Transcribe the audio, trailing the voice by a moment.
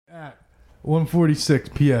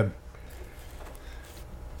1:46 p.m.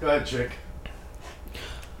 Go ahead, chick.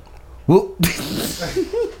 Well,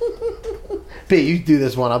 Pete, you do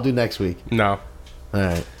this one. I'll do next week. No. All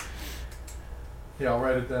right. Yeah, I'll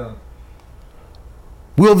write it down.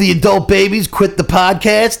 Will the adult babies quit the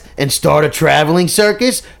podcast and start a traveling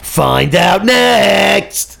circus? Find out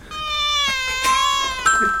next.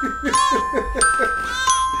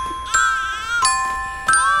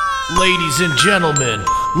 Ladies and gentlemen,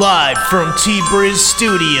 live from T-Briz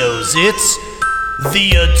Studios, it's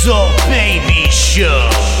the Adult Baby Show.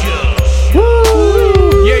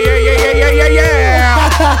 Yeah.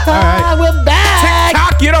 All right. We're back.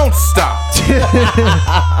 TikTok, you don't stop.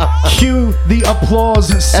 Cue the applause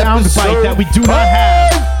soundbite that we do not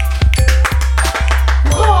have.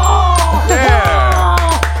 Yeah.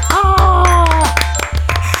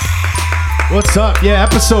 What's up? Yeah,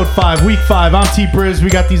 episode 5, week 5. I'm T-Briz. We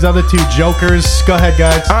got these other two jokers. Go ahead,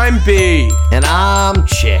 guys. I'm B. And I'm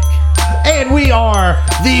Chick. And we are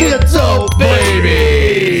The Adult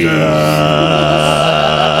Babies.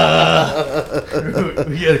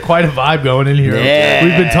 Yeah, quite a vibe going in here. Yeah.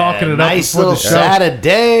 We've been talking it up Nice before the little show.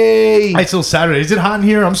 Saturday. Nice little Saturday. Is it hot in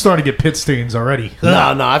here? I'm starting to get pit stains already. No,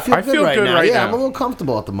 I feel I good feel right good now. right yeah, now. I'm a little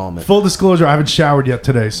comfortable at the moment. Full disclosure, I haven't showered yet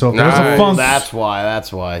today, so if there's a Nice. funk. That's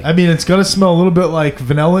why. I mean, it's gonna smell a little bit like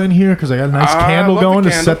vanilla in here because I got a nice I candle love the going to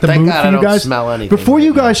candle. set the Thank mood God for I you don't guys. smell anything Before right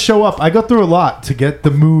you now. guys show up, I go through a lot to get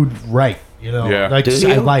the mood right. You know, Yeah. like Do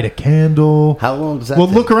I you? light a candle. How long does that Well,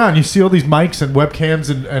 take? look around. You see all these mics and webcams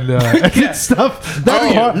and stuff.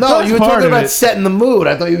 That's part. No, that's you were part talking of about it. setting the mood.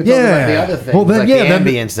 I thought you were talking about the other thing. Well, then, like yeah, the then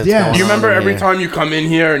ambience that's yeah. going on. You remember in every here. time you come in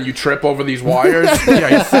here and you trip over these wires? Yeah,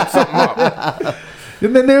 you set something up.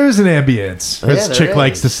 And then there is an ambience, as there Chick is.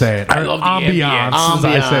 likes to say it. I love the ambiance. As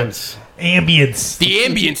I say. Ambience. The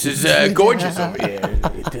ambience is gorgeous over here.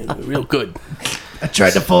 Real good. I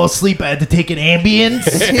tried to fall asleep. I had to take an ambience.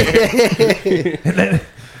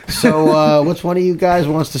 So, which one of you guys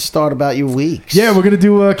wants to start about your weeks? Yeah, we're going to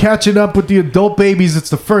do catching up with the adult babies.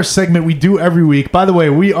 It's the first segment we do every week. By the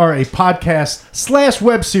way, we are a podcast /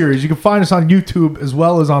 web series. You can find us on YouTube as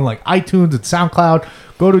well as on like iTunes and SoundCloud.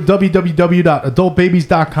 Go to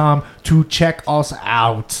www.adultbabies.com to check us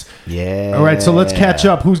out. Yeah. All right, so let's catch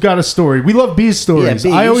up. Who's got a story? We love B's stories.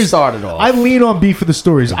 Yeah, B, I you always started off. I lean on B for the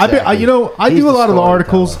stories. I Exactly. I He's do a the lot of the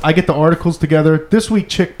articles. storyteller. I get the articles together. This week,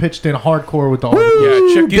 Chick pitched in hardcore with the articles. Yeah,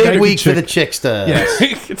 Chick, you Big did- week for Chick. the Chickster. Yes.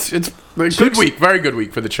 it's a good week, very good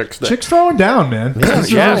week for the chicks. Chick's throwing down, man. Yeah, This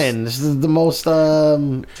is Yeah. man, this is the most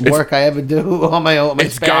work I ever do on my own, my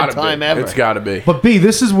It's spare gotta time be. ever. It's gotta be. But B,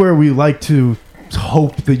 this is where we like to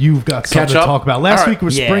hope that you've got something Catch to up? talk about. Last All right. week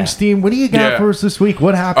was Yeah. Springsteen. What do you got Yeah. for us this week?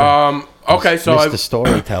 What happened? Okay, so Mr.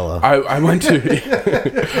 Storyteller. I went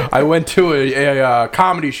to I went to a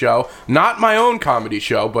comedy show, not my own comedy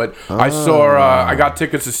show, but I saw I got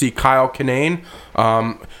tickets to see Kyle Kinane.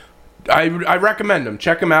 I recommend him.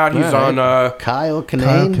 Check him out. He's All right. on Kyle Kinane.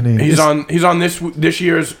 Kyle Kinane. he's on this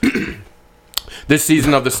year's this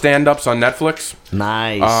season of the stand-ups on Netflix.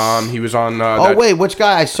 Nice. He was on Oh wait, which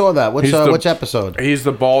guy? I saw that. Which He's the- which episode? He's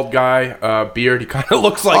the bald guy, beard. He kind of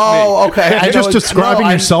looks like Oh, me. okay. I You're just know- describing no,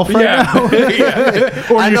 I- yourself right now? Yeah.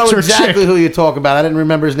 Or I your know church exactly chick? who you talk about. I didn't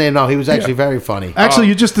remember his name. No, he was actually very funny. Actually,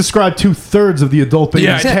 you just described 2/3 of the adult babies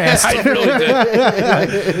Yeah, cast. I really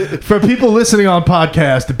did. For people listening on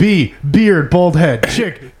podcast, B, beard, bald head.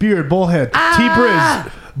 Chick, beard, bald head.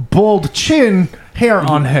 T-Briz, bald chin, hair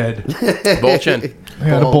on head. Bullchin. I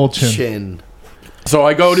got a bald chin. So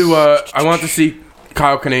I go to I want to see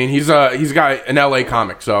Kyle Kinane. He's a guy, an LA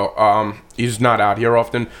comic, so he's not out here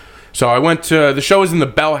often. So I went to the show is in the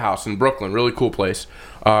Bell House in Brooklyn, really cool place.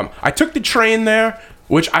 I took the train there,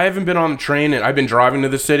 which I haven't been on the train, and I've been driving to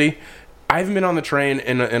the city. I haven't been on the train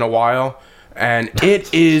in a while, and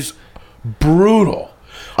it is brutal.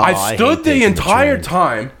 I I stood hate the taking the entire train.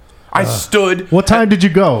 time. I stood What time did you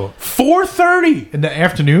go? 4:30. In the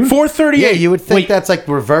afternoon? 4:38. Yeah, you would think Wait. that's like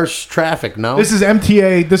reverse traffic. No, This is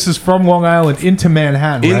MTA. This is from Long Island into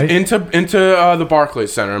Manhattan, right? into the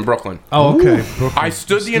Barclays Center in Brooklyn. Oh, okay. Brooklyn. I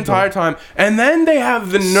stood the entire time, and then they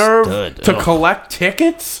have the nerve Stood, to ugh. collect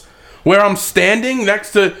tickets where I'm standing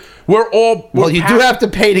next to. We're well, you do have to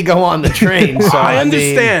pay to go on the train. So I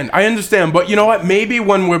mean, understand, but you know what? Maybe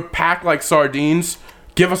when we're packed like sardines,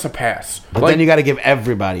 give us a pass. but Like, then you got to give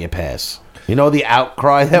everybody a pass. You know the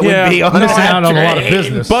outcry that Yeah, would be on no, Missing that out on a lot of train?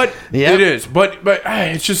 business. but Yep. it is. But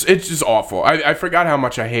it's just awful. I forgot how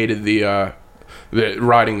much I hated the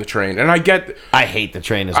riding the train, and I get. I hate the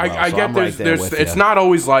train as well. I so get I'm right there there's with it's you. not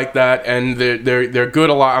always like that, and they're good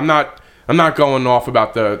a lot. I'm not going off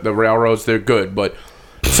about the railroads. They're good, but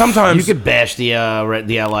sometimes You could bash the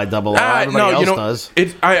LIRR. Everybody else does.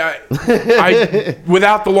 It's I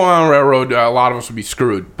without the Long Island Railroad, a lot of us would be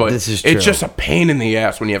screwed. But This is true. it's just a pain in the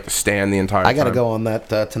ass when you have to stand the entire time. I got to go on that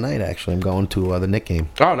tonight, actually. I'm going to the Knick game.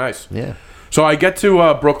 Oh, nice. Yeah. So I get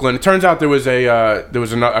to Brooklyn. It turns out there was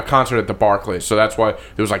a concert at the Barclays, so that's why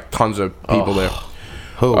there was like tons of people there.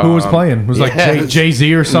 Who? Who was playing? Was like yeah.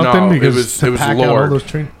 Jay-Z or something? No, it because was- to it was pack out all Lord. those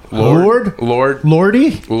train- Lord.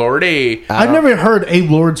 Lordy? Lordy. I've never heard a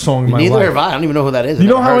Lord song in my Neither life. have I don't even know who that is. You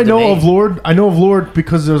know how I I've never know heard of the name. Lord? I know of Lord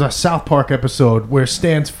because there was a South Park episode where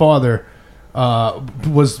Stan's father he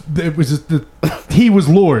was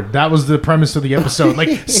Lord. That was the premise of the episode.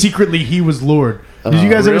 Like secretly he was Lord. Did you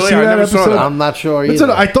guys ever Really? see I that never saw episode? that. I'm not sure It's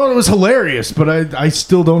either. I thought it was hilarious, but I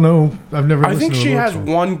still don't know. I've never. I listened think to a she Lord has song.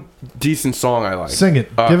 one decent song I like. Sing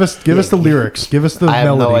it. Give us the lyrics. Give us the I have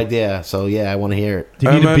melody. no idea. So, yeah, I want to hear it. Do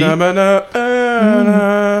you need a beat?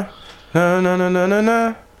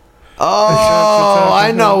 Oh,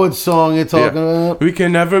 I know what song you're talking about. We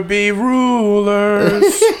can never be rulers.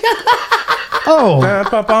 Oh,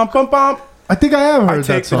 Bum. I think I have I heard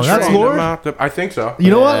take that song. the That's train Lord. about the- I think so.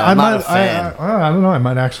 You know what? Yeah, I I'm not might. a fan. I don't know. I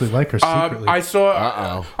might actually like her secretly. I saw.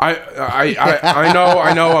 Uh-oh. I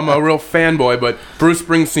know. I'm a real fanboy, but Bruce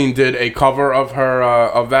Springsteen did a cover of her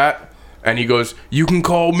of that, and he goes, "You can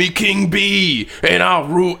call me King B, and I'll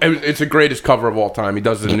rule." It's the greatest cover of all time. He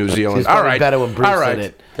does it in New Zealand. It's probably All right, better when Bruce all right. did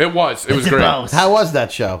it. It was great. How was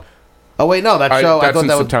that show? Oh, wait, no, that show. I that's thought in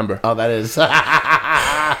that was September. Oh, that is.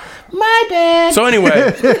 My bad. So anyway,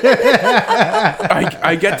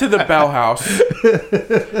 I get to the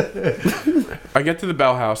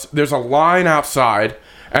Bell House. There's a line outside,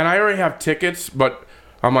 and I already have tickets, but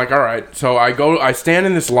I'm like, all right. So I stand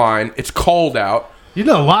in this line. It's cold out. You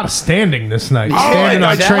did a lot of standing this night. Oh, Standing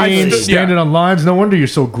on trains, yeah. standing on lines. No wonder you're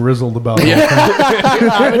so grizzled about it.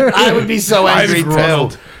 I would be so angry,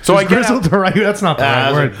 Grizzled. too. So I get Grizzled, right? That's not the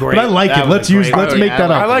that right was a word. great- But I like that it. was Let's a use. great- Let's yeah, make that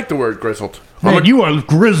I up. like the word grizzled. Man, you are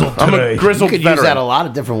grizzled I'm today. a grizzled You could veteran. use that a lot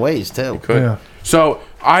of different ways, too. Yeah. So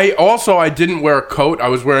I didn't wear a coat. I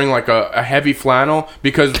was wearing like a heavy flannel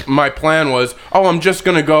because my plan was, I'm just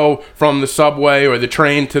gonna go from the subway or the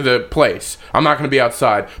train to the place. I'm not gonna be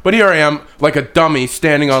outside. But here I am, like a dummy,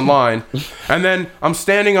 standing on line, and then I'm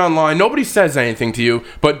standing on line. Nobody says anything to you,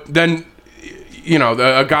 but then.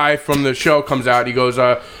 A guy from the show comes out. He goes,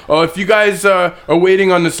 if you guys are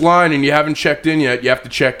waiting on this line and you haven't checked in yet, you have to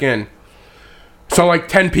check in. So like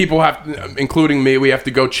 10 people including me, we have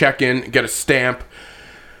to go check in, get a stamp.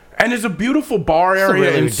 And there's a beautiful bar It's a area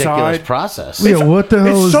really inside. ridiculous process. Yeah, what the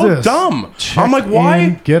hell It's is so this? dumb. Check I'm like, why?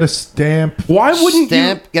 in, get a stamp, Why wouldn't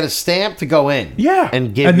Get a stamp to go in. Yeah.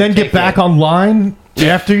 And give and your then get ticket. back online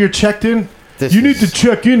after you're checked in? This You need is- to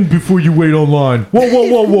check in before you wait online.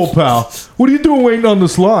 Whoa, pal. What are you doing waiting on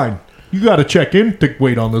this line? You got to check in to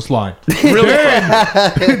wait on this line. Really?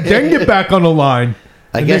 Then get back on the line.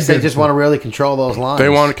 I guess they just want to really control those lines. They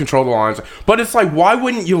want to control the lines. But it's like, why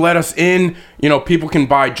wouldn't you let us in? People can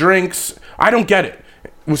buy drinks. I don't get it.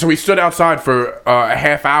 So we stood outside for a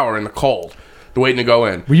half hour in the cold, waiting to go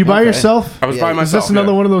in. Were you by yourself? I was Yeah. by Is myself. Is this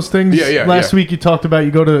another yeah. one of those things? Yeah, Last yeah. week you talked about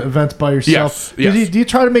you go to events by yourself. Yes, yes. Do you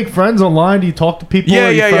try to make friends online? Do you talk to people? Yeah,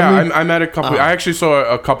 Are you yeah. friendly? I met a couple. I actually saw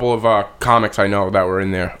a couple of comics I know that were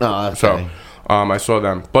in there. Oh, okay. So I saw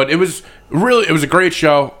them. But it was a great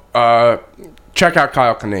show. Check out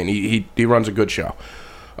Kyle Kinane. He runs a good show.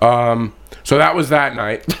 So that was that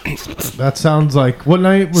night. That sounds like, what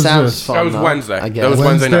night was Sounds this? fun. That was though. Wednesday. I guess. That was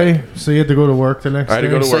Wednesday night. So you had to go to work the next I had to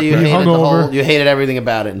day? go to So work. you You hated, hungover? you hated everything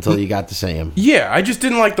about it until you got to see him. Yeah, I just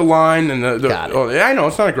didn't like the line and the Got it. I know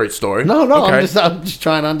it's not a great story. No, Okay. I'm just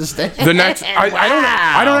trying to understand. The next,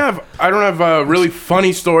 I don't have really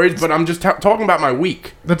funny stories, but I'm just talking about my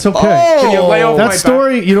week. That's okay. Can you lay over my That back?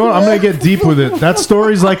 story, you know what? I'm going to get deep with it. That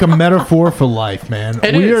story's like a metaphor for life, man.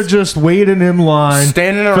 It We is. are just waiting in line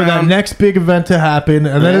Standing for that around. next big event to happen,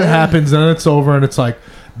 and then it happens, and then it's over, and it's like,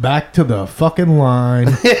 back to the fucking line.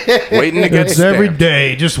 Waiting to get It's every stamped.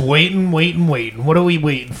 day, just waiting. What are we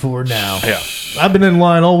waiting for now? Yeah. I've been in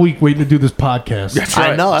line all week waiting to do this podcast. That's I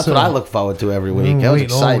right. know. That's So- what I look forward to every week. I was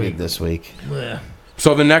wait all excited week. this week.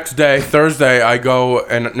 So the next day, Thursday, I go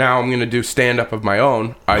and now I'm gonna do stand up of my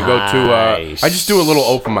own. I go to Nice. I just do a little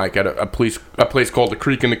open mic at a place called the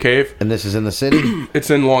Creek in the Cave. And this is in the city? It's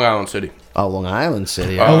in Long Island City. Oh, Long Island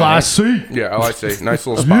City. LIC. Yeah, LIC, nice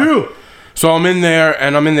little spot. Yeah. So I'm in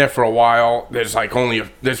there for a while. There's like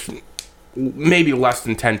there's maybe less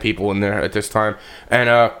than 10 people in there at this time. And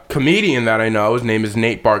a comedian that I know, his name is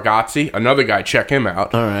Nate Bargatze. Another guy, check him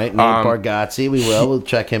out. All right. Nate Bargatze. We'll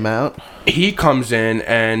check him out. He comes in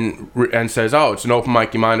and says, "Oh, it's an open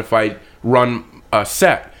mic. You mind if I run a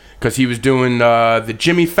set?" because he was doing the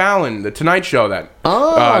Jimmy Fallon, the Tonight Show the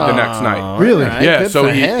next night. Really? All right, Yeah, good so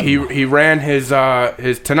for him. he ran his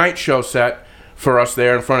Tonight Show set for us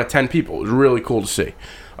there in front of 10 people. It was really cool to see.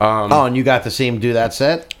 And you got to see him do that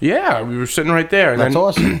set? Yeah, we were sitting right there. And That's then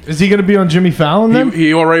awesome. Is he going to be on Jimmy Fallon then?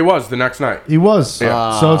 he already was the next night. He was.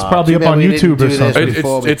 So it's probably Too up bad on we didn't YouTube do or this something.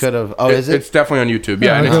 before. We could've- oh, is it? It's definitely on YouTube.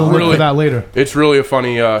 Yeah, Yeah, and I'll it's look for really that later. It's really a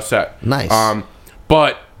funny set. Nice.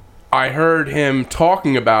 But I heard him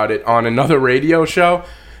talking about it on another radio show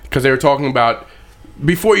because they were talking about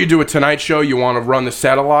before you do a Tonight Show, you want to run the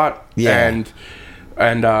set a lot. Yeah. And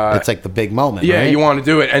It's like the big moment, yeah, right? you want to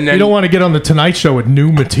do it, and then You don't want to get on the Tonight Show with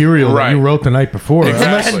new material Right. that you wrote the night before.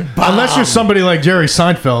 Exactly. Unless you're somebody like Jerry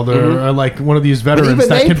Seinfeld or like one of these veterans even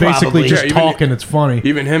that they can basically probably- just Yeah, even- talk and it's funny.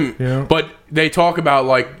 even him. Yeah. But they talk about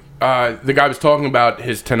like the guy was talking about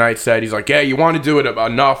his Tonight set. He's like, yeah, you want to do it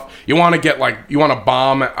enough. You want to get you want to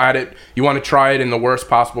bomb at it. You want to try it in the worst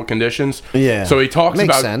possible conditions. Yeah. So he talks Makes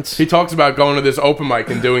about sense. he talks about going to this open mic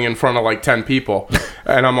and doing it in front of like 10 people.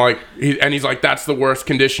 And I'm like, he's like, that's the worst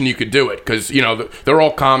condition you could do it because they're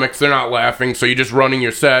all comics. They're not laughing. So you're just running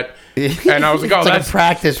your set. And I was like, oh, It's like a that's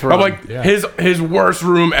practice run. I'm like, his worst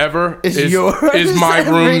room ever Is is yours my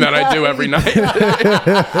every room that I do night. every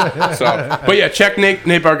night. So, but yeah, check Nate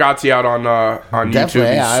Bargatze out on Definitely,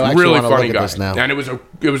 YouTube. yeah, I He's actually really wanna funny look at guy, this now. and it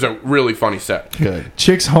was a really funny set. Good.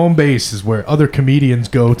 Chick's home base is where other comedians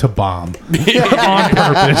go to bomb on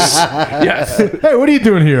purpose. Yes, Hey, what are you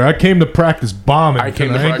doing here? I came to practice bombing I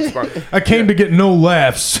came to tonight. practice. I came to get no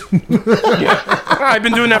laughs. I've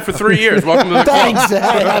been doing that for 3 years. Welcome to the club. Thanks.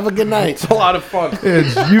 Hey, have a good night. It's a lot of fun.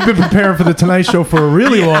 You've been preparing for the Tonight Show for a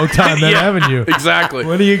really long time, then, haven't you? Exactly.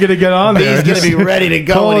 When are you going to get on there? He's going to be ready to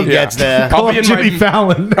go when he Yeah. gets there. Call I'll up be in Jimmy my-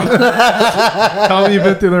 Fallon. Tell him you've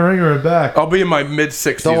been through the ringer and back. I'll be in my mid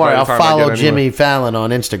 60s. Don't worry, by I'll the time I follow get Jimmy anywhere. Fallon on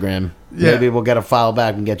Instagram. Yeah. Maybe we'll get a follow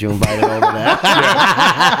back and get you invited over there.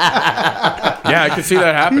 Yeah, I can see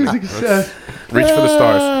that happening. Reach for the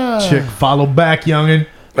stars. Chick, follow back, youngin.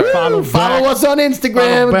 Follow Follow us on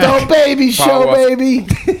Instagram. Follow back. Adult Baby Follow Show, us. baby.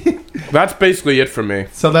 That's basically it for me.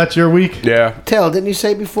 So that's your week? Yeah. Taylor, didn't you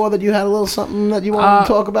say before that you had a little something that you wanted to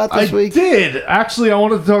talk about this I week? did. Actually, I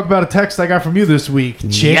wanted to talk about a text I got from you this week.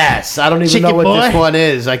 Chick. Yes. I don't even Chicken know what boy. this one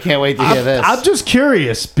is. I can't wait to hear this. I'm just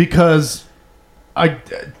curious because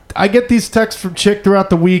I get these texts from Chick throughout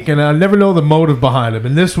the week, and I never know the motive behind them.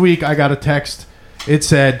 And this week, I got a text. It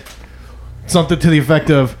said something to the effect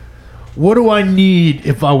of, "What do I need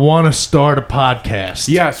if I want to start a podcast?"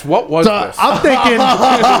 Yes. What was So this? I'm thinking,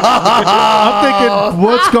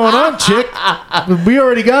 what's going on, Chick? We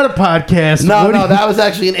already got a podcast. no, What do you- that was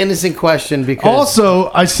actually an innocent question because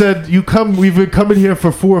Also, I said we've been coming here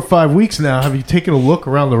for 4 or 5 weeks now. Have you taken a look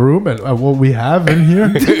around the room at what we have in here?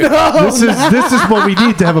 This is what we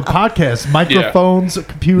need to have a podcast: microphones,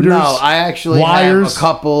 computers. no, I actually wires. have a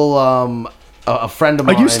couple. A friend of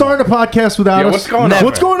Are mine. you starting a podcast without Yeah, us? what's going on? Never.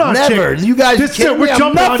 What's going on, Never. Chick? You guys, This is kidding it. We're me? I'm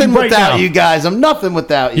jumping on nothing you right without now. you guys. I'm nothing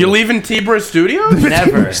without you. You leaving T-Briz Studios?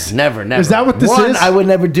 Never. Is that what this One, is? I would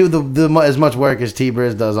never do as much work as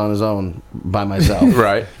T-Briz does on his own by myself.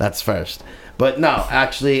 Right. That's first. But no,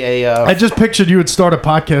 actually, I just pictured you would start a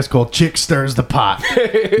podcast called "Chick Stirs the Pot."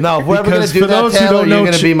 no. If we're ever going because to do for that, those who Taylor, don't know, you're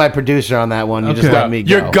going to Chi- be my producer on that one. You just Okay. let me go.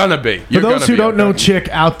 You're gonna be. For You're those gonna who be, don't know okay. Chick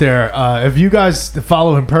out there, if you guys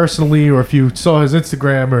follow him personally, or if you saw his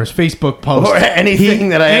Instagram or his Facebook post, Or anything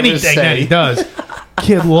that I ever anything say. that he does,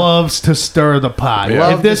 kid loves to stir the pot.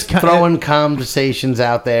 Love If this just throwing conversations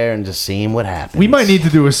out there and just seeing what happens. we might need to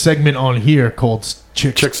do a segment on here called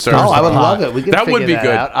Chick Chick Stirs Stirs the Oh, I would Pot. love it. We could That would figure be that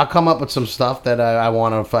good. out. I'll come up with some stuff that I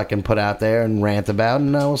want to fucking put out there and rant about,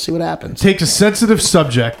 and we'll see what happens. Takes a sensitive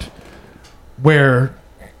subject where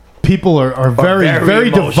people are very, very very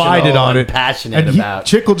emotional divided on and it. passionate and about.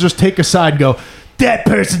 Chick will just take a side and go, "That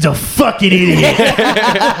person's a fucking idiot,"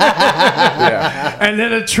 and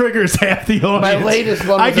then it triggers half the audience. My latest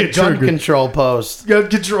one I was a get gun triggered. control post. Gun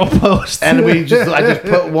control post. And I just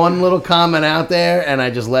put one little comment out there, and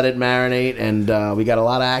I just let it marinate, and we got a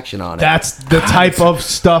lot of action on it. That's the type of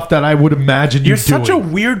stuff that I would imagine You're you such a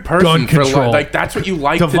doing. weird person Gun for control. like that's what you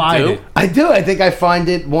like Divided. to do. I do. I think I find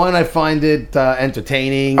it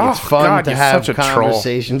entertaining. It's Oh, fun God, to you're have such a troll.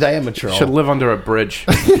 conversations. I am a troll. Should live under a bridge.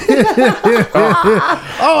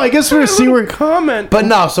 Oh, I guess we're gonna see where. comment. But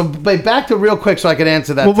no, but back to real quick so I can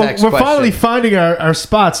answer that Well, text we're question. finally finding our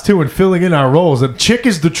spots too and filling in our roles. And Chick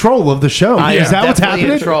is the troll of the show. I Is am that what's definitely a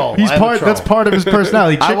happening? troll. He's I am a part. troll. That's part of his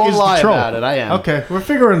personality. Chick I won't is lie the troll. about it. I am. Okay, we're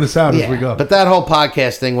figuring this out as we go. But that whole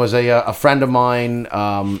podcast thing was a friend of mine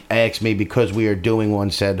asked me because we are doing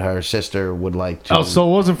one, said her sister would like to. Oh, so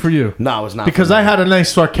it wasn't for you? No, it's not. Because for me. I had a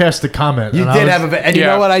nice sarcastic comment. You and did I was- have a. And you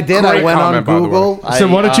Yeah, know what I did? I great went on comment, by the way. Google. I said,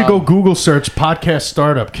 why don't you go Google search podcast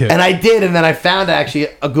startup kit? And I did, and then I found actually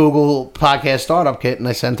a Google podcast startup kit, and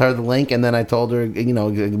I sent her the link, and then I told her,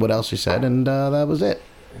 what else she said, and that was it.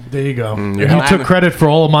 There you go. And yeah. you took credit for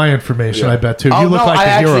all of my information, I bet, too. Oh, You look no, like I a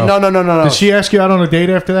actually, hero. no. Did she ask you out on a date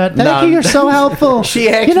after that? No. Thank you, you're so helpful. She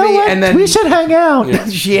asked you know me, what? and then- we should hang out.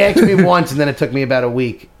 She asked me once, and then it took me about a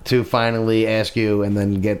week to finally ask you and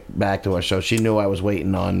then get back to her. So she knew I was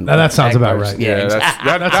waiting on. Now, that sounds about Egbers. right. Yeah,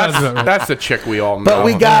 exactly. that's the chick we all know. But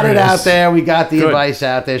we got There it it out is. there. We got the Good. advice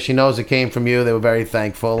out there. She knows it came from you. They were very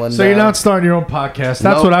thankful. And So you're not starting your own podcast. That's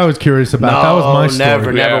No. what I was curious about. No, That was my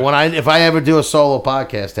story. never. Yeah. If I ever do a solo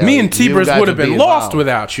podcast, Me and you T-Briz guys would have been be lost involved.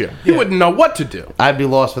 without you. You wouldn't know what to do. I'd be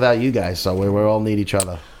lost without you guys. So we all need each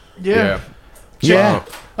other. Yeah. Yeah.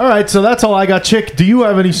 All right, so that's all I got. Chick, do you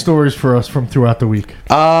have any stories for us from throughout the week?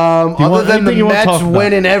 Other want- than anything the you wanna Mets talk about?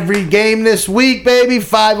 winning every game this week, baby,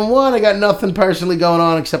 5-1. I got nothing personally going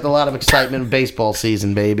on except a lot of excitement in baseball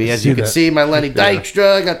season, baby. As See you can that. see, my Lenny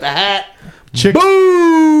Dykstra, I got the hat. Chick,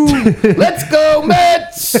 Boom! Let's go,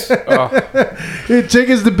 Mets! Chick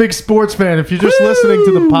is the big sports fan. If you're just listening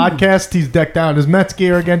to the podcast, he's decked out in his Mets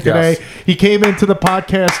gear again today. Yes. He came into the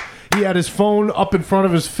podcast. He had his phone up in front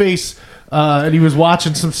of his face, and he was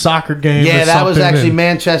watching some soccer game. Yeah, or that was something, actually and-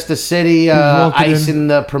 Manchester City wrote it ice in. in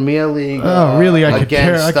the Premier League. Oh, really? I could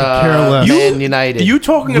care less. Man United. You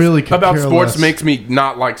talking Really could about care sports less. makes me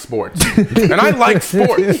not like sports, and I like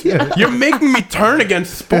sports. You're making me turn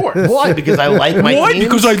against sports. Why? Because I like my Why? teams?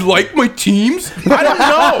 Because I like my teams? I don't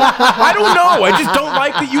know. I just don't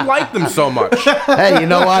like that you like them so much. Hey, you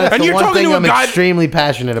know what? It's And the you're one talking thing to a I'm guy- extremely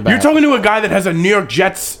passionate about. You're talking to a guy that has a New York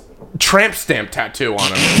Jets tramp stamp tattoo on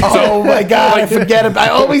him. Oh my God! I forget it. I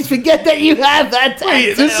always forget that you have that tattoo.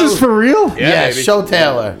 Wait, this is for real? Yeah, Yes, baby. show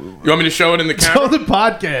Taylor. You want me to show it in the Show camera? the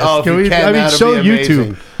podcast. Oh, if you can, I mean, that'd show be YouTube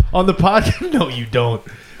amazing. on the podcast. No, you don't.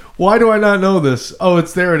 Why do I not know this? Oh,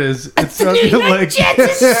 it's there. It is. It's like,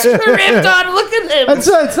 Jets is script on. Look at him.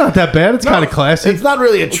 it's not that bad. It's kind of classy. It's not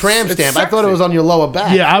really a tramp it's stamp. I thought it sexy. was on your lower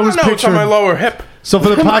back. Yeah, I was No, it's on picturing. my lower hip. So for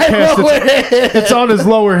the My podcast, lower it's on his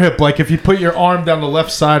lower hip. Like if you put your arm down the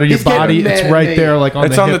left side of your He's getting body, mad it's at right me. there, like on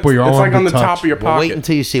It's the on hip the. where your It's arm like on would the touch. top of your Well, wait pocket.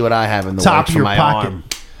 until you see what I have in the Top works of for your my pocket. arm.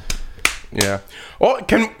 Yeah. Well,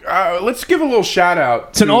 let's give a little shout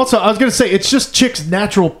out. And also, I was gonna say, it's just Chick's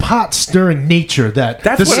natural pot stirring nature that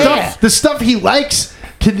That's the what- stuff Yeah. the stuff he likes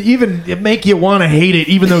can even make you want to hate it,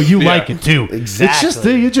 even though you Yeah. like it too. It's just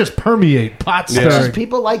Exactly. you just permeate pot Yeah. stirring. Just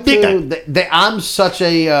people like Big to. I'm such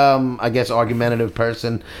a, I guess, argumentative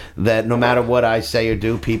person that no matter what I say or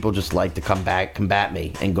do, people just like to combat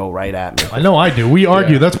me and go right at me. I know I do. We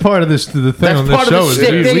argue. Yeah. That's part of the thing That's on this part show. of the is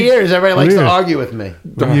stick we- to the ears. Everybody likes to Yeah. argue with me.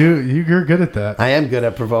 You're good at that. I am good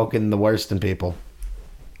at provoking the worst in people.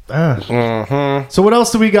 So what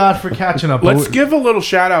else do we got for catching up? Let's give a little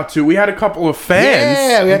shout out to. We had a couple of fans.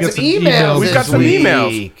 Yeah, we We got got some some emails. emails. We've this got some week.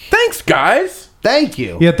 emails. Thanks, guys. Thank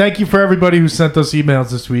you. Yeah, thank you for everybody who sent us emails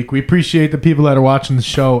this week. We appreciate the people that are watching the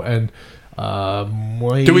show, and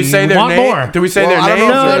Do we say their want name? more. Do we say Well, I their don't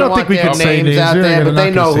know names? No, if I they don't want think we their can say names names. out We're there, gonna but not they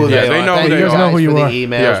know gonna who say they names. are. Yeah, they know Thank who they you are. guys who for you the are.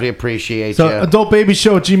 emails. Yeah. We appreciate So you.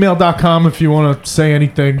 adultbabyShow at gmail.com if you want to say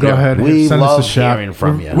anything, go Yeah. ahead and We send love us a shout. hearing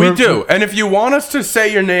from you. We do. And if you want us to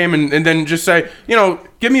say your name and then just say,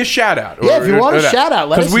 give me a shout out. Yeah, if you want a that. shout out,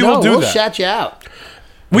 let 'Cause us we know. will do We'll that. shout you out.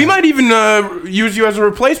 We might even use you as a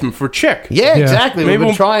replacement for Chick. Yeah, exactly. We've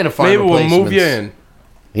been trying to find Maybe we'll move you replacements.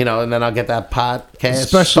 in. And then I'll get that podcast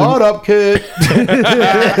Especially- startup kid. All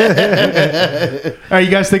right, you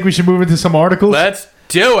guys think we should move into some articles? Let's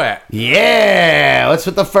do it. Yeah, let's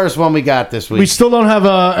with the first one we got this week. We still don't have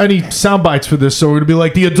any sound bites for this, so we're going to be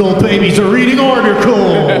like, the adult babies are reading articles.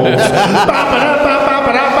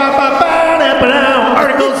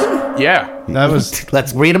 Articles. Yeah.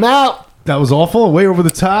 Let's read them out. That was awful. Way over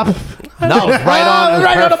the top. No, it was right on. It was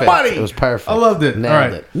Right on the perfect. money. It was perfect. I loved it. Nailed All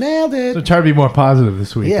right. it. Nailed So it. try to be more positive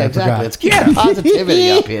this week. Yeah, I exactly. forgot. Let's keep the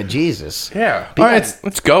positivity up here. Jesus. Yeah. All right.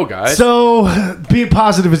 Let's go, guys. So being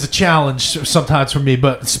positive is a challenge sometimes for me.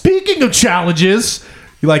 But speaking of challenges,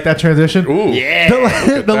 you like that transition? Ooh.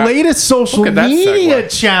 Yeah. The latest social Look at that media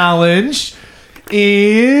segue. challenge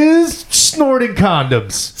is snorting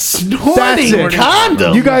condoms. Snorting That's it.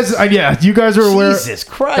 condoms. You guys, you guys are aware. Jesus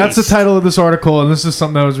Christ. That's the title of this article, and this is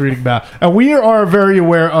something I was reading about. And we are very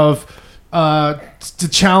aware of the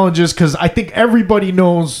challenges because I think everybody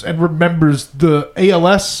knows and remembers the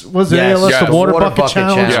ALS. Was it ALS? Yes. The water bucket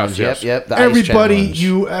challenge. Yes. Yep. The ice Everybody challenge.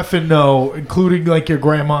 you effing know, including like your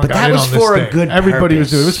grandma, got that in was on this for a thing. good Everybody was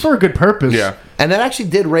purpose. doing it. It was for a good purpose. Yeah. And that actually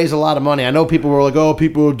did raise a lot of money. I know people were like, "Oh,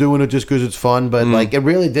 people are doing it just because it's fun," but like it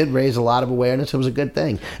really did raise a lot of awareness. It was a good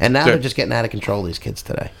thing. And now Good. they're just getting out of control. These kids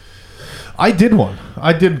today. I did one.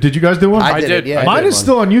 I did. Did you guys do one? I did. did. Yeah, I Mine did is one.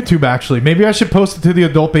 still on YouTube. Actually, maybe I should post it to the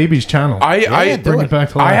Adult Babies channel. I do bring it. it back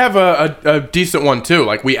to life. I have a decent one too.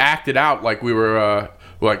 Like we acted out like we were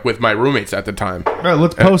like with my roommates at the time. All right,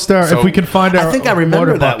 let's post our so- if we can find our. I think I remember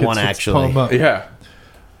water that buckets, one, let's actually. pull 'em up. Yeah.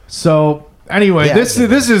 So anyway, Yeah, this I did.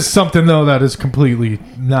 this is something though that is completely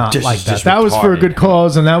not Just- like that. just That was for a retarded. good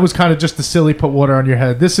cause, and that was kind of just a silly put water on your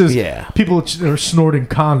head. This is people are snorting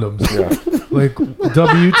condoms, like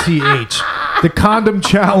WTH. The condom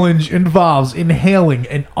challenge involves inhaling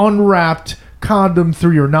an unwrapped condom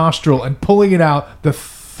through your nostril and pulling it out the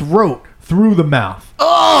throat through the mouth.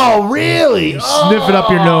 Oh, really? Sniff it up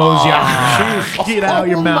your nose, get it out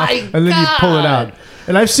your mouth, my and then you pull it out. God.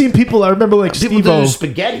 And I've seen people. I remember like People Steve-O. do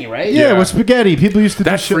spaghetti, right? Yeah, with spaghetti. People used to do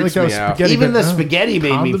That shit like freaks that with me out. spaghetti. Even but, the spaghetti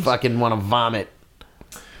made me condoms? fucking want to vomit.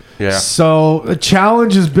 Yeah. So the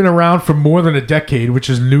challenge has been around for more than a decade,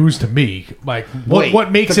 which is news to me. Like,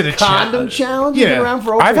 what makes the it a condom challenge? Yeah. Been around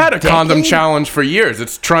for over I've had a condom decade? challenge for years.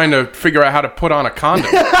 It's trying to figure out how to put on a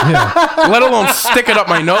condom, let alone stick it up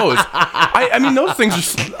my nose. I mean, those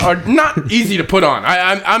things are not easy to put on.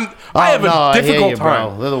 I have a difficult time.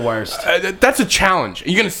 Bro. They're the worst. That's a challenge. Are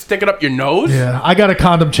you gonna stick it up your nose? Yeah, I got a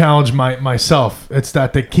condom challenge myself. It's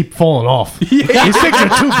that they keep falling off. These things are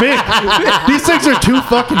too big. These things are too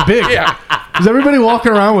fucking big. Yeah. Is everybody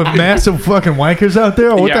walking around with massive fucking wankers out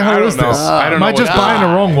there? Or what Yeah, the I hell don't is know. this? I don't Am know I what just that buying the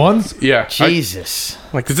wrong ones? Yeah. Jesus.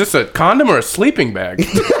 Like, is this a condom or a sleeping bag?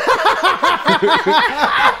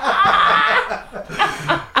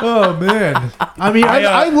 Oh man! I mean,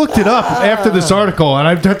 I looked it up after this article, and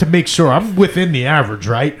I had to make sure I'm within the average,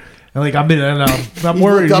 right? And like I'm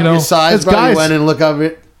worried, Look up you know. your size, as bro. You guys, went and look up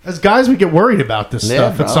it. as guys, we get worried about this Yeah,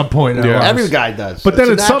 stuff bro. at some point. In our Yeah. lives. Every guy does. But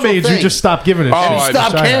then It's at a some natural age, thing. you just stop giving a shit. I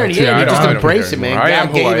Stop just- caring. yeah, Yeah, I you don't- just I don't embrace care it, man. anymore. I am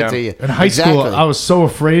God who I gave it am. to you. In high school, Exactly. I was so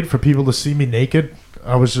afraid for people to see me naked.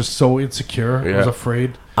 I was just so insecure. I was Yeah.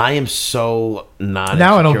 afraid. I am so not.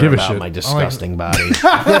 Now I don't insecure give a about shit. my I'm like- disgusting body.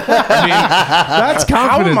 That's confidence,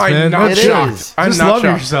 How am I man. not It shocked? is. I'm Just not love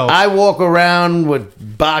shocked. yourself. I walk around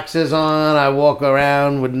with boxes on. I walk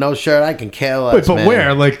around with no shirt. I can care less. Wait, but man.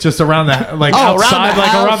 where? Like just around the like Oh, around outside, the like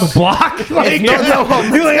house? around the block? Like, No,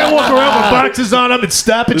 you like I walk around with boxes on them and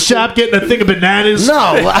Stop and Shop, getting a thing of bananas. No,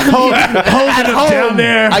 holding at them home, down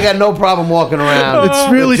there. I got no problem walking around. It's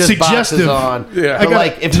really with just boxes suggestive. on. Yeah. But I got-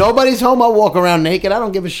 like, if nobody's home, I'll walk around naked. I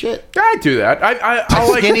don't give a shit. I do that. I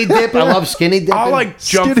like Skinny dip. I love skinny dipping. I'll like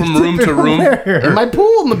jump Skinny from room to dipping room. where? in my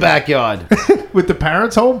pool in the backyard. With the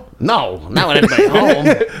parents home. No, not when anybody home.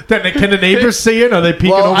 Then can the neighbors see it? Are they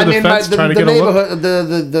peeking over the fence trying to the get a look?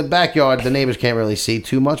 neighborhood, the backyard, the neighbors can't really see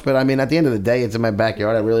too much. But I mean, at the end of the day, it's in my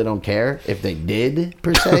backyard. I really don't care if they did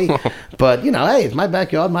per se. But you know, hey, it's my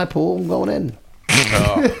backyard, my pool. I'm going in.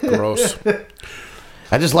 Oh, gross.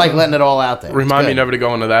 I just like letting it all out there. It's Remind me good. never to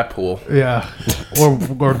go into that pool. Yeah,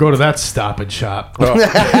 or go to that Stop and Shop.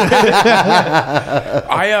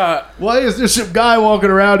 I Why is there some guy walking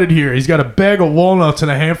around in here? He's got a bag of walnuts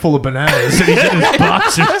and a handful of bananas, and he's in his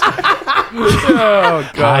boxers. oh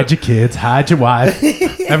god. Hide your kids, hide your wife.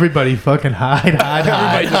 Everybody fucking hide.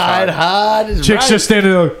 Everybody just Hide is Chicks right. just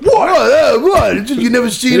standing there like, What? You never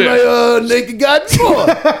seen Yeah. my naked guy before?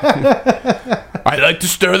 I like to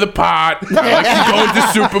stir the pot. I like to go into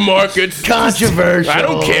supermarkets. Controversial. I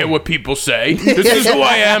don't care what people say. This is who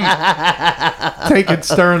I am. taking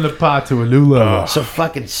stirring the pot to a new level. So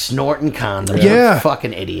fucking snorting condoms. Yeah.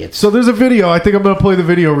 Fucking idiots. So there's a video. I think I'm gonna play the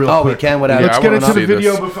video real Oh, we quick. can without. Let's I get wanna into the see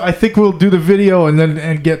video. this. I think we'll do the video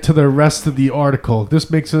and get to the rest of the article. This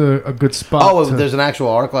makes a good spot. Oh, to- there's an actual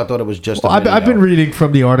article. I thought it was just. Well, a video. I've been reading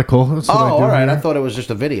from the article. That's what I do Oh, all right. here. I thought it was just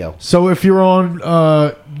a video. So if you're on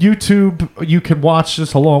YouTube, you can watch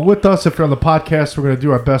this along with us. If you're on the podcast, we're going to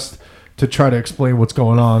do our best to try to explain what's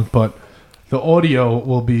going on. But the audio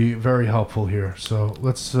will be very helpful here. So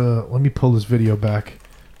let me pull this video back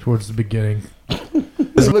towards the beginning.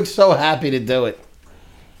 He looks so happy to do it.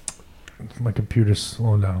 My computer's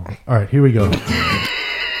slowing down. All right, here we go.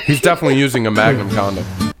 He's definitely using a Magnum condom.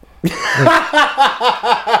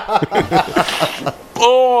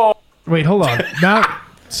 Wait, hold on.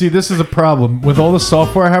 See, this is a problem. With all the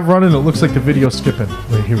software I have running, it looks like the video's skipping.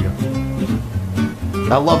 Wait, here we go.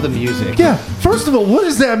 I love the music. Yeah, first of all, what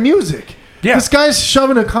is that music? Yeah. This guy's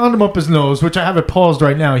shoving a condom up his nose, which I have it paused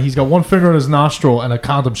right now. He's got one finger in his nostril and a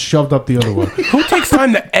condom shoved up the other one. Who takes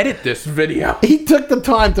time to edit this video? He took the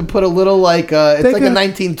time to put a little like it's like a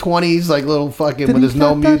 1920s like little fucking when there's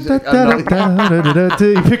no music.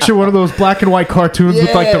 You picture one of those black and white cartoons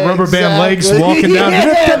with like the rubber band legs walking down.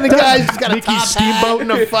 Yeah, and the guy's just got a Mickey top Steamboat hat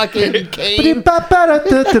and a fucking cane.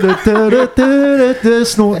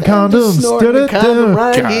 Snorting condoms. Snorting a condom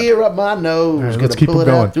right God. here up my nose. right, Gonna let's keep pull him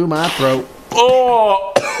it going. out through my throat.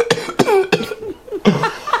 Oh,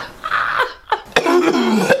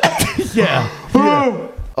 Yeah.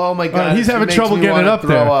 Oh my god, He's it having makes trouble me getting it wanna up throw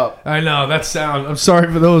there. up. I know that sound. I'm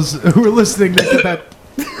sorry for those who are listening. That get that.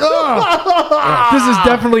 This is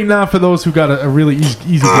definitely not for those who got a really easy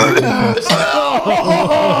reflex.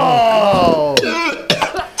 Oh,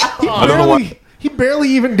 I don't know why. He barely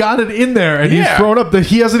even got it in there, and he's Yeah. thrown up.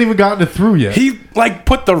 He hasn't even gotten it through yet. he like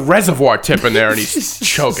put the reservoir tip in there and he's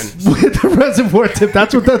choking. With the reservoir tip,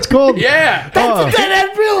 that's what that's called. Yeah. that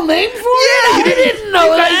had real name for it? I didn't know You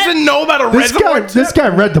guys that. didn't know about a This reservoir guy, tip? this guy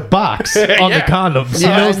read the box on the Yeah. condoms. He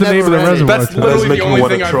Yeah, knows I the name of the never read it. reservoir That's tip. literally the making me only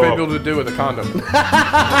wanna thing I've throw been up. able to do with a condom. All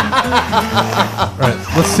right,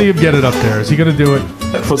 let's see him get it up there. Is he gonna do it?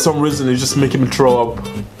 For some reason, it's just making me throw up.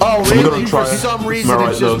 Oh, gonna really? try For it. some My reason, right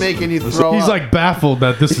it's just nose. making you throw He's up. like baffled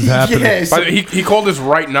that this is happening. Yes. By the way, he called his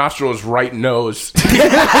right nostril his right nose. Let me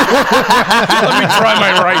try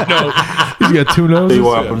my right nose. He's got two See noses.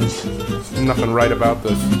 what happens. Nothing right about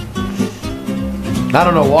this. I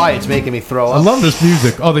don't know why it's making me throw I up. love this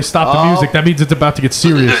music. Oh, they stopped the music. That means it's about to get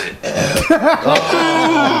serious.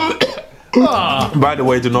 By the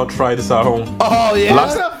way, do not try this at home. Oh yeah.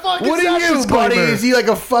 Last- fuck What are you, buddy? Is he like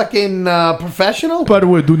a fucking professional? By the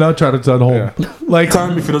way, do not try this at home. Like,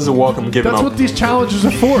 Time if it doesn't work, I'm giving that's up. what these challenges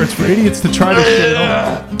are for. It's for idiots to try this shit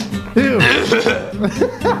at home. Ew.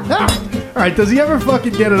 All right, does he ever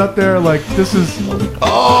fucking get it up there? Like, this is...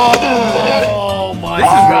 Oh my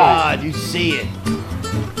god, you see it.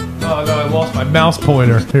 Oh, no, I lost my mouse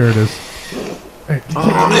pointer. Here it is. Hey.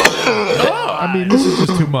 I mean, this is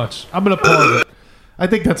just too much. I'm going to pause it. I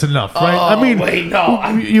think that's enough, right? I mean, wait, no.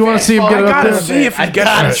 you want to see him get it up gotta there? see if he I gets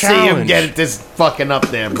gotta the see him challenge. get it this fucking up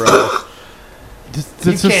there, bro. Just,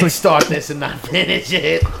 You it's just can't like, start this and not finish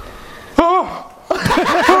it.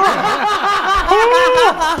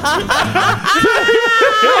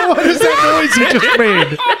 what is that noise you just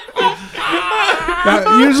made?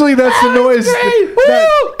 Now, usually that's the noise.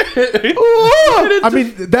 I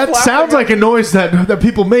mean, that sounds like a noise that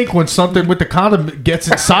people make when something with the condom gets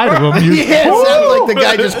inside of them. You, Yeah, it sounds like the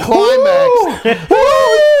guy just climaxed.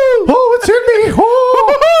 Oh, it's in me! Oh.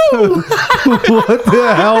 What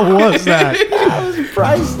the hell was that?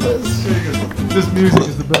 Priceless. This music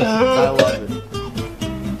is the best. I love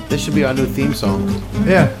it. This should be our new theme song.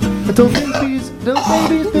 Yeah. Don't babies,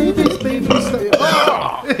 babies.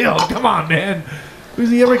 Oh, yo, come on, man. Is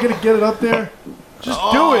he ever gonna get it up there? Just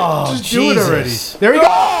do it. Just do it already. Jesus. There you go.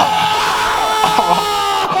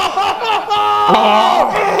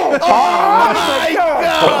 My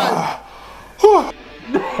God.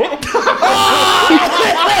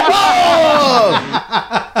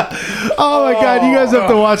 Oh my God, you guys have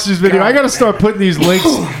to watch this video. I gotta start putting these links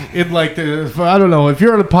in like the. I don't know. If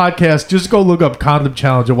you're on a podcast, just go look up Condom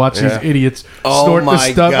Challenge and watch these idiots snort my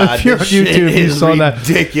this stuff. God, If you're on this shit YouTube, you is saw that.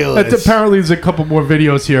 ridiculous. Apparently, there's a couple more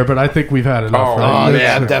videos here, but I think we've had enough. Oh, right? Oh, Let's-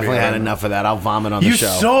 yeah, I've definitely had enough of that. I'll vomit on the You show.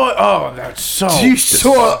 saw? Oh, that's so. You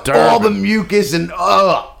saw disturbing. all the mucus and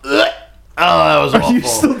oh, that was awful. You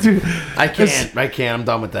still do. I can't. I'm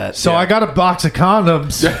done with that. So I got a box of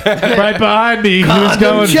condoms right behind me. Who's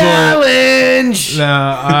going for it? challenge.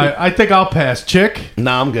 Nah, I think I'll pass. Chick.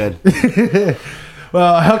 No, I'm good.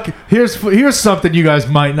 Well, here's something you guys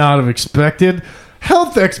might not have expected.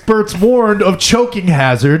 Health experts warned of choking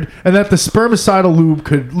hazard and that the spermicidal lube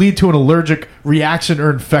could lead to an allergic reaction or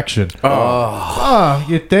infection. Oh,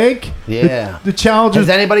 you think? Yeah. The challenge Has is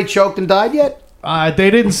anybody choked and died yet? they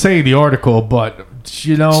didn't say in the article, but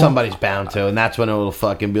you know, Somebody's bound to, and that's when it will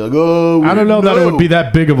fucking be like, oh. I don't know that it would be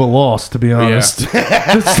that big of a loss, to be honest.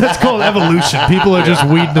 That's called evolution. People are just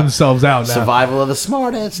weeding themselves out now. Survival of the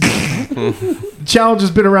smartest. The challenge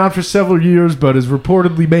has been around for several years, but is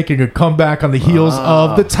reportedly making a comeback on the heels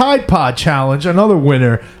of the Tide Pod Challenge, another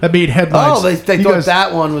winner that made headlines. Oh, they You thought guys-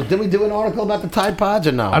 that one was. Did we do an article about the Tide Pods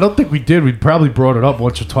or no? I don't think we did. We probably brought it up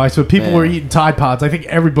once or twice, but people Yeah. were eating Tide Pods. I think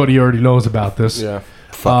everybody already knows about this. Yeah.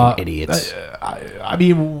 Fucking idiots. I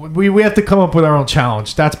mean, we have to come up with our own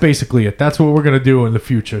challenge. That's basically it. That's what we're going to do in the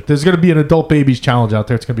future. There's going to be an adult babies challenge out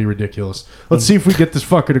there. It's going to be ridiculous. Let's see if we get this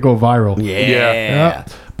fucker to go viral. Yeah.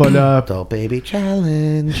 But, Adult baby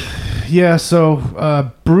challenge. yeah,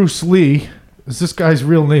 so Bruce Lee, is this guy's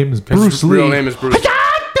real name is Bruce His Lee. real name is Bruce.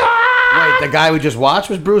 Wait, the guy we just watched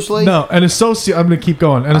was Bruce Lee? No, I'm going to keep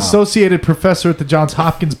going. An associated professor at the Johns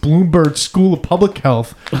Hopkins Bloomberg School of Public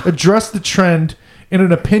Health addressed the trend in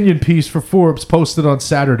an opinion piece for Forbes posted on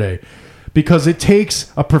Saturday. Because it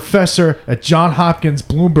takes a professor at Johns Hopkins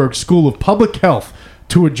Bloomberg School of Public Health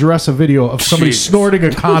to address a video of somebody Jesus. snorting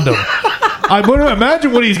a condom. I'm going to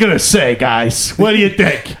imagine what he's going to say, guys. What do you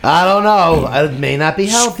think? I don't know. It may not be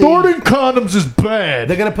healthy. Snorting condoms is bad.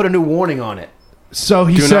 They're going to put a new warning on it. So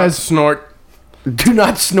he Do not says... snort. Do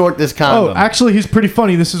not snort this condom. Oh, actually, he's pretty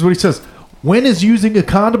funny. This is what he says. When is using a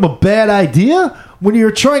condom a bad idea? When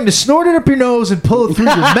you're trying to snort it up your nose and pull it through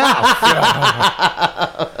your mouth.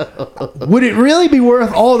 Would it really be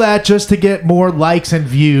worth all that just to get more likes and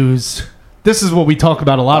views? This is what we talk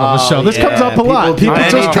about a lot on the show. This comes up a lot. People do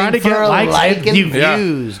just trying to get anything for likes like and views.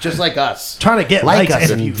 views, just like us. Trying to get Like likes us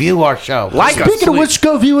and and views. view our show. Like us. Speaking of which,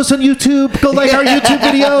 go view us on YouTube. Go like our YouTube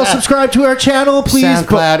video. Subscribe to our channel, please.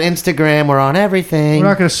 But SoundCloud, Instagram, we're on everything. we're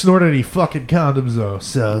not going to snort any fucking condoms, though.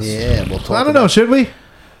 So Yeah, we'll talk I don't know. Should we?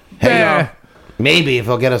 Hey, maybe if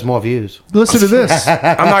it'll get us more views. Listen to this.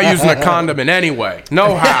 I'm not using a condom in any way.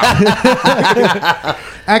 No how.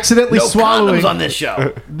 Accidentally swallowing. condoms on this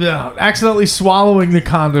show. No, accidentally swallowing the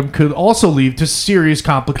condom could also lead to serious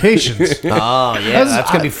complications. Oh, yeah. That's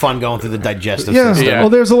going to be fun going through the digestive Yeah, system. Yeah. well,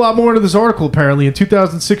 there's a lot more to this article, apparently. In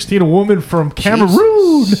 2016, a woman from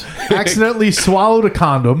Cameroon accidentally swallowed a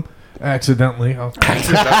condom. Accidentally. Oh.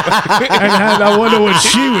 And I wonder what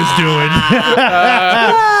she was doing.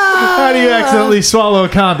 How do you accidentally swallow a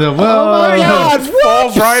condom? Well, Oh, my God.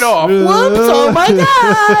 Falls right off. Whoops. Oh, my God.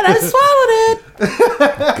 I swallowed it.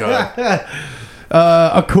 Good.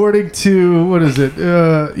 according to what is it?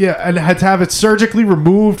 And had to have it surgically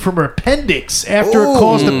removed from her appendix after it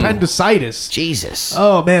caused appendicitis. Jesus.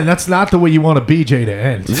 Oh man, that's not the way you want a BJ to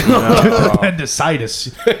end.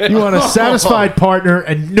 Appendicitis. You want a satisfied partner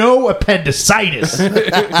and no appendicitis.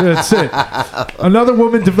 That's it. Another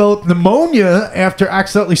woman developed pneumonia after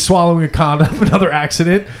accidentally swallowing a condom. Another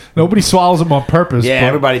accident. Nobody swallows them on purpose. Yeah, but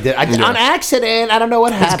everybody did. On accident. I don't know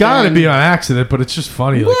what happened. It's got to be on accident, but it's just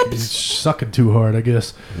funny. Like it's sucking too hard, I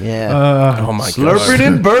guess. Yeah. Oh my Slurping god.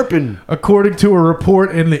 and burping. According to a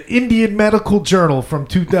report in the Indian Medical Journal from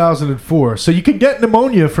 2004. So you can get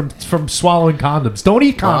pneumonia from swallowing condoms. Don't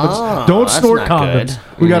eat condoms. Oh, Don't that's snort not condoms.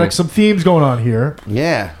 good. We got some themes going on here.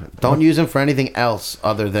 Yeah. Don't use them for anything else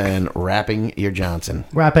other than wrapping your Johnson.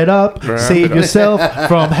 Wrap it up. Save yourself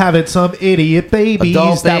from having some idiot babies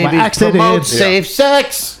Adult that were babies promote accidents. safe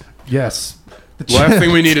sex. Yes. Last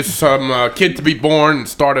thing we need is some kid to be born and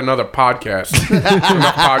start another podcast.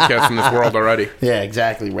 Enough podcasts in this world already. Yeah,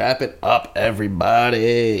 exactly. Wrap it up,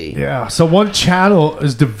 everybody. Yeah, so one channel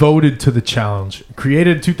is devoted to the challenge.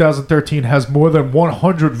 Created in 2013, has more than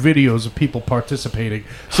 100 videos of people participating.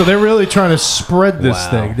 So they're really trying to spread this Wow.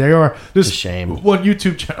 thing. They are this a shame. one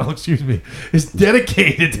YouTube channel, excuse me, is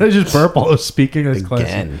dedicated. Did I just burp while I was speaking? That's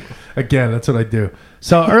classic. Again, that's what I do.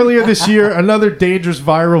 So earlier this year, another dangerous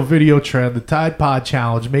viral video trend, the Tide Pod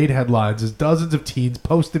Challenge, made headlines as dozens of teens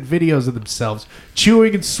posted videos of themselves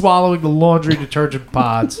chewing and swallowing the laundry detergent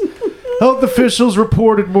pods. Health officials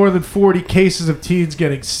reported more than 40 cases of teens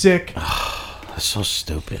getting sick That's so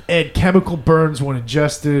stupid. and chemical burns when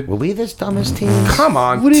ingested. Were we this dumb as teens? Come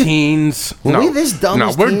on, What do you- teens. Were we this dumb No,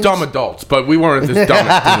 as we're teens? dumb adults, but we weren't this dumb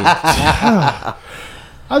as teens.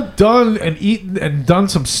 I've done and eaten and done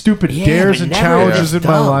some stupid Yeah, dares but and never challenges this in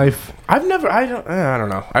my dumb. life. I don't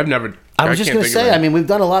know. I've never. I was just can't going to think of say, it. I mean, we've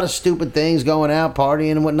done a lot of stupid things going out,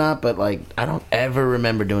 partying and whatnot, but, like, I don't ever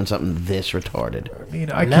remember doing something this retarded. I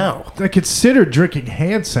mean, I considered drinking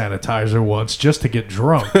hand sanitizer once just to get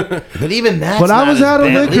drunk. But even that. But I was out of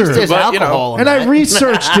At liquor. least there's But, you know, alcohol in And I that.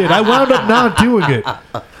 researched it. I wound up not doing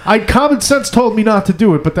it. Common sense told me not to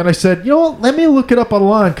do it, but then I said, you know what? Let me look it up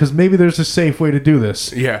online because maybe there's a safe way to do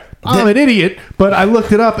this. Yeah. I'm an idiot, but I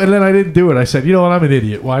looked it up and then I didn't do it. I said, you know what? I'm an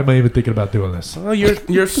idiot. Why am I even thinking about doing this? Well,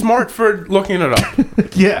 you're smart for looking it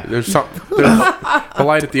up. Yeah. There's a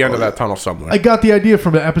light at the end of that tunnel somewhere. I got the idea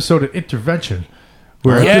from an episode of Intervention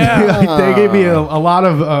where Yeah. they gave me a lot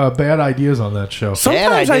of bad ideas on that show. Bad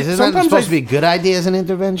Sometimes ideas. Isn't that supposed to I be good ideas in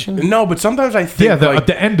intervention? no, but sometimes I think Yeah, like, at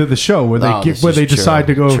the end of the show where they Oh, this where is they true, decide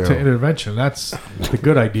to go true. to intervention. That's the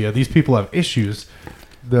good idea. These people have issues.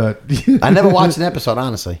 I never watched an episode,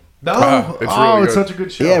 honestly. No, It's oh, really it's good. such a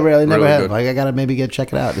good show. Yeah, really, never Really have. good. Like, I gotta maybe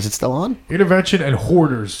check it out. Is it still on? Intervention and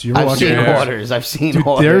Hoarders. You ever I've watch seen it? Yeah. Hoarders. I've seen Dude,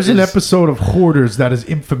 Hoarders. there's an episode of Hoarders that is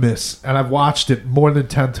infamous, and I've watched it more than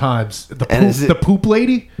 10 times. And is it- The poop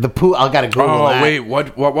lady. The poo. I gotta Google Oh that. wait,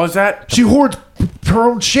 what was that? She hoards her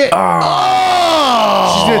own shit.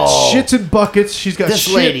 Oh, She's got shits in buckets. She's got This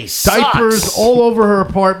shit, lady diapers sucks. all over her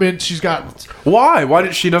apartment. She's got Why? Why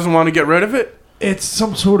did she doesn't want to get rid of it? it's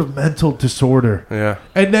some sort of mental disorder. Yeah.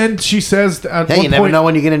 And then she says at Hey, one you never point, know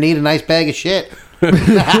when you're gonna need a nice bag of shit. We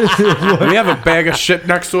have a bag of shit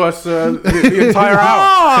next to us the entire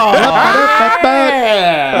house. "I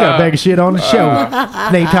got a bag of shit on the show.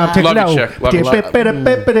 Name time take Love no. you, chick.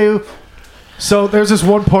 Love you. So there's this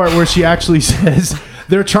one part where she actually says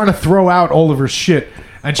they're trying to throw out all of her shit,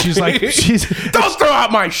 and she's like, Don't throw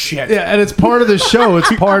out my shit. yeah, and it's part of the show.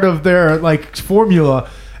 It's part of their like formula.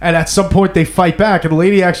 And at some point they fight back, and the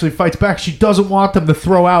lady actually fights back. She doesn't want them to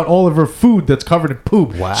throw out all of her food that's covered in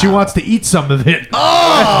poop. Wow. She wants to eat some of it.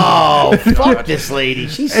 Oh, fuck this lady.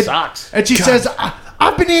 She sucks. And she says,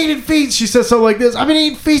 I've been eating feasts. She says something like this. I've been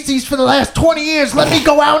eating feasties for the last 20 years. Let me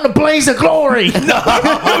go out in a blaze of glory. No,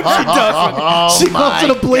 she doesn't. She goes in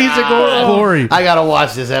a blaze of glory. I gotta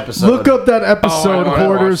watch this episode. Look up that episode Oh, I of wanna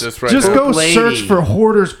Hoarders. watch this right Just now. go Poop lady. search for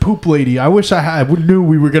Hoarders Poop Lady. I wish I knew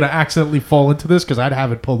we were going to accidentally fall into this because I'd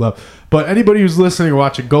have it pulled up. But anybody who's listening or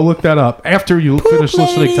watching, go look that up after you finish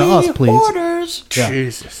listening to us, please. Hoarders. Yeah.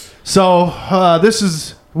 Jesus. So this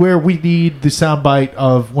is where we need the soundbite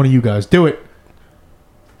of one of you guys. Do it.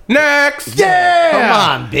 Next. Yeah.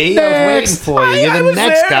 Come on, B. I was waiting Next. for you. You're I the was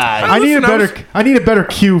next there. guy. I need a Listen, better. I need a better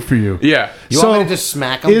cue for you. Yeah. You want me to just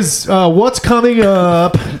smack him? Is what's coming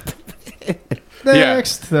up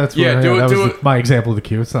next? That's Yeah, what, do it, that do was it. my example of the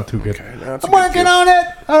cue. It's not too good. That's a I'm good working cue. on it.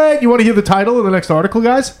 All right, you want to hear the title of the next article,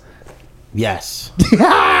 guys? Yes,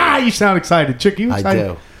 You sound excited, Chick. You I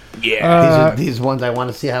excited? do. Yeah. These ones I want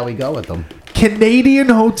to see how we go with them. Canadian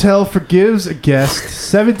hotel forgives a guest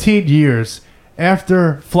 17 years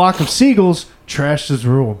after flock of seagulls trashed his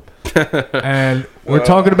room. And we're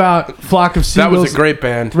talking about flock of that seagulls. was a great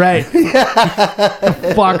band. Right.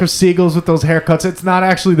 Flock of seagulls with those haircuts. It's not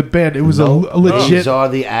actually the band. It was a legit, These are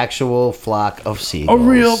the actual flock of a seagulls.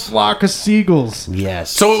 real flock of seagulls.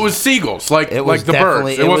 Yes. So it was seagulls, like It was the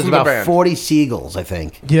birds. It wasn't about the band. 40 seagulls, I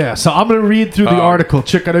think. Yeah, so I'm going to read through the article.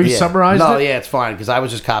 Chick, I know you Yeah. summarized No, it. yeah, it's fine because I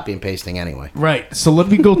was just copy and pasting anyway. Right. So let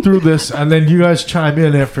me go through this, and then you guys chime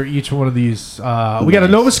in after each one of these. We got a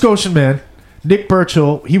Nova Scotian man, Nick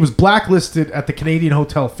Burchill. He was blacklisted at the Canadian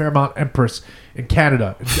hotel Fairmont Empress in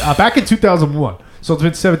Canada back in 2001. So it's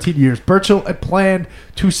been 17 years. Burchill had planned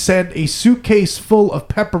to send a suitcase full of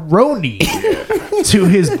pepperoni to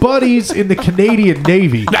his buddies in the Canadian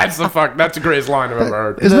Navy. That's the greatest line I've ever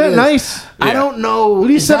heard. Isn't that is. nice? I don't know. do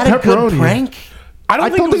you Is said that a good pepperoni? prank? I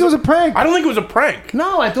don't think it was a prank. I don't think it was a prank.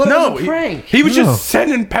 No, I thought it No, was a prank. he was No. just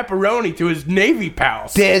sending pepperoni to his Navy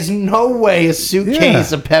pals. There's no way a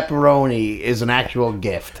suitcase Yeah. of pepperoni is an actual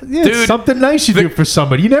gift. Yeah, it's Dude, something nice you do for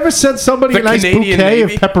somebody. You never sent somebody the a nice Canadian bouquet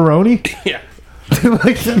Navy? of pepperoni? Yeah.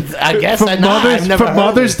 Like, I guess for I know. Mother's, I've never for heard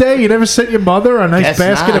Mother's of it. Day, you never sent your mother a nice Guess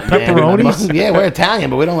basket not, of man. pepperonis? Yeah, we're Italian,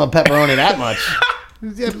 but we don't love pepperoni that much.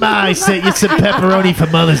 I sent you some pepperoni for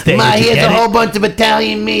Mother's Day. Ma, Did you here's get a it? whole bunch of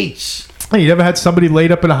Italian meats. Hey, you never had somebody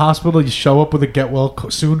laid up in a hospital? You show up with a get well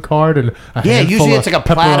soon card and a Yeah, handful usually of it's like a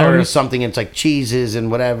platter or pepperonis? something. It's like cheeses and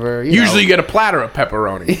whatever. Usually you get a platter of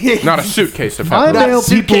pepperoni, not a suitcase of I pepperoni. not mail a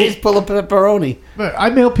suitcase people- full of pepperoni. I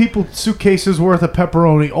mail people suitcases worth of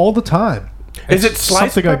pepperoni all the time. Is it It's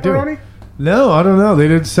sliced something I do. pepperoni? No, I don't know. They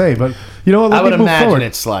didn't say, but you know what? Let I me would move imagine forward.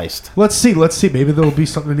 it's sliced. Let's see. Maybe there'll be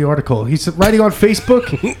something in the article. He's writing on Facebook.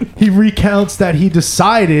 He recounts that he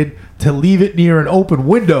decided to leave it near an open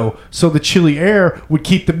window so the chilly air would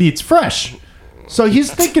keep the meats fresh. So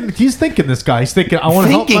he's thinking. This guy. He's thinking. I want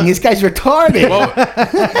to help. Thinking this guy's retarded. Well,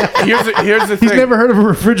 here's the thing. He's never heard of a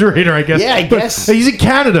refrigerator, I guess. Yeah, I But guess. he's in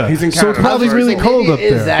Canada. He's in So it's Canada. probably I was really gonna say, cold maybe up it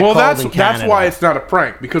is there. that Well, cold that's in that's Canada. why it's not a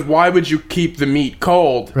prank. Because why would you keep the meat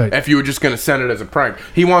cold Right. if you were just going to send it as a prank?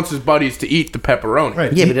 He wants his buddies to eat the pepperoni.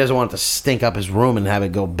 Right. Yeah, but he doesn't want it to stink up his room and have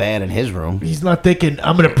it go bad in his room. He's not thinking,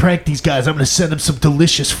 I'm going to prank these guys. I'm going to send them some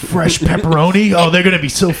delicious fresh pepperoni. Oh, they're going to be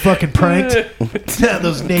so fucking pranked.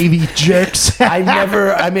 Those Navy jerks. Have you? All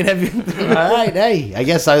right, hey. I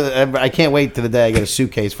guess I can't wait to the day I get a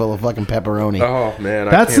suitcase full of fucking pepperoni. Oh man,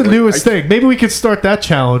 That's the newest thing. Maybe we could start that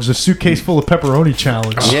challenge, the suitcase full of pepperoni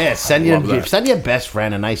challenge. Yeah, send love that. send your best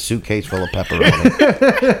friend a nice suitcase full of pepperoni.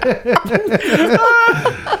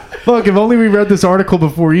 Look, if only we read this article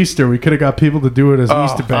before Easter, we could have got people to do it as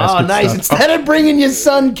Easter basket Oh, nice. stuff. Instead of bringing your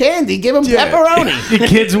son candy, give him pepperoni. Your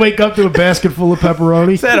kids wake up to a basket full of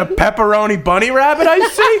pepperoni. Is that a pepperoni bunny rabbit I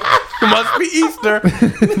see? It must be Easter.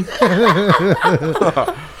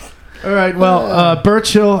 All right, well,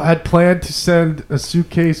 Birchill had planned to send a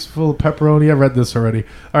suitcase full of pepperoni. I read this already.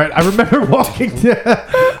 All right, I remember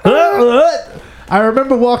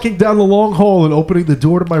walking down the long hall and opening the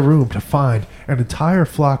door to my room to find an entire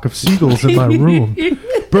flock of seagulls in my room.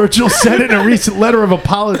 Birchill said in a recent letter of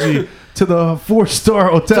apology to the 4-star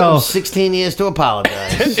hotel. 16 years to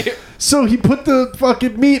apologize. So he put the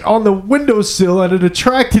fucking meat on the windowsill and it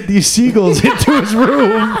attracted these seagulls into his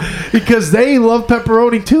room because they love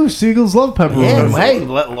pepperoni too. Seagulls love pepperoni. Yeah, hey,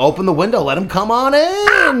 open the window. Let him come on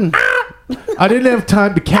in. I didn't have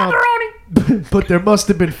time to count, but there must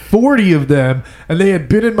have been 40 of them, and they had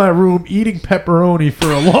been in my room eating pepperoni for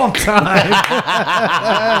a long time.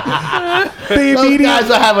 Those guys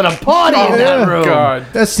are having a party in that room. God.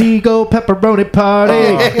 A seagull pepperoni party.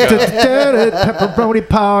 Pepperoni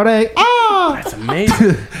party. Ah! That's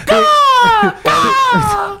amazing.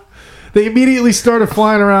 They immediately started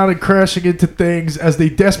flying around and crashing into things as they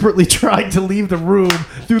desperately tried to leave the room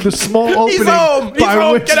through the small opening home. He's by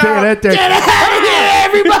home. which Get they out. had entered. Get out of here,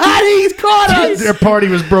 everybody. He's caught us. Their party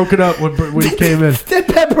was broken up when he came in. The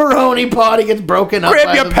pepperoni party gets broken up. Grab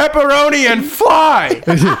by your the- pepperoni and fly.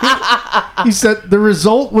 He said the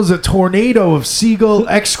result was a tornado of seagull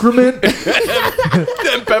excrement,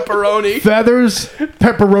 And pepperoni. feathers,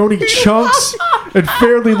 pepperoni chunks, and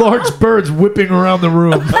fairly large birds whipping around the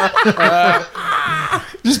room.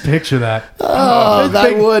 Just picture that. Oh,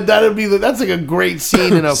 that's like a great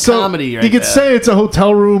scene in a comedy right you could there. say it's a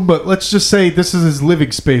hotel room, but let's just say this is his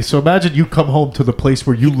living space. So imagine you come home to the place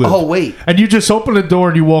where you live. Oh, wait. And you just open the door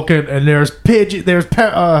and you walk in, and there's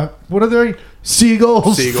what are they?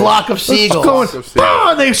 Seagulls. Flock of seagulls. Going, Flock of seagulls.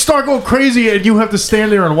 "Ah," and they start going crazy, and you have to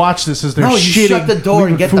stand there and watch this as they're No, you shitting. shut the door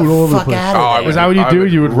and leaving get food all the over fuck place. out Oh, of there. Is that what you do?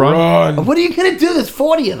 You would run? What are you going to do? There's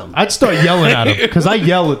 40 of them. I'd start yelling at them because I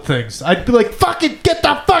yell at things. I'd be like, "Fucking get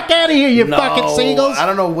the fuck out of here, you fucking seagulls!" I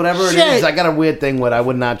don't know, whatever it Shit. is. I got a weird thing with I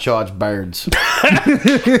would not charge birds.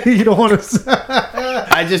 You don't want to.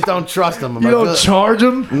 I just don't trust them. You don't charge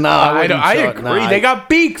them. No, I agree. They got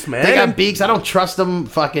beaks, man. They got beaks. I don't trust them.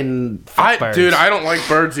 Fucking fuck birds. Dude, I don't like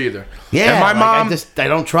birds either. Yeah, and my like, mom, I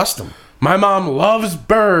don't trust them. my mom loves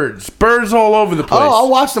birds. Birds all over the place. Oh, I'll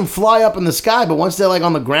watch them fly up in the sky, but once they're like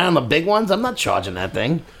on the ground, the big ones, I'm not charging that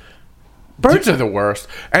thing. Birds are the worst.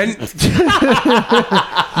 And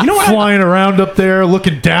you know what? Flying around up there,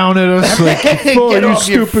 looking down at us like, "Oh, Get you off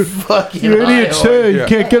your stupid, fucking you idiots! high horse. Hey, you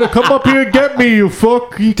can't get it. Come up here and get me, you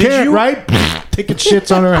fuck! You can't, you- right? Taking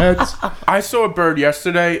shits on our heads." I saw a bird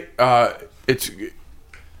yesterday.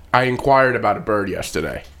 I inquired about a bird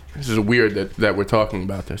yesterday. This is weird that we're talking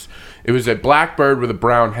about this. It was a black bird with a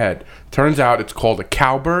brown head. Turns out it's called a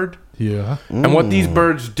cowbird. Yeah. And what these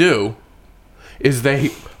birds do is they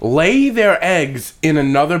lay their eggs in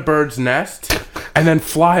another bird's nest and then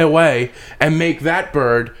fly away and make that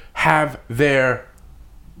bird have their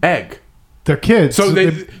egg. They're kids. So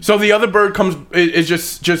so the other bird is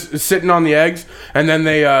just sitting on the eggs, and then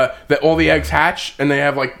all the eggs hatch, and they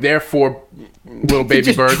have like their 4 little baby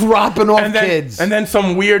just birds dropping off and then, kids. and then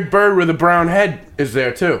some weird bird with a brown head is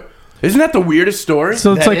there too. Isn't that the weirdest story?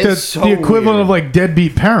 So it's That like is so the equivalent weird. of like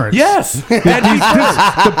deadbeat parents. yes,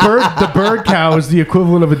 The bird cow is the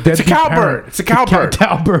equivalent of a deadbeat cowbird. parent. It's a cowbird.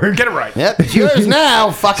 Cowbird. Get it right. Yep, it's yours now,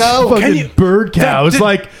 fucko. Fucking bird cow. It's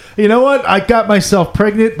like, you know what? I got myself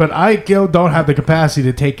pregnant, but I don't have the capacity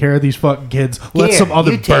to take care of these fucking kids. Let Here, some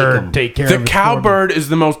other you take bird 'em. take care The of it. cowbird is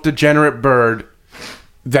the most degenerate bird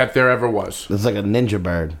that there ever was. It's like a ninja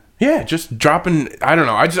bird. Yeah, just dropping. I don't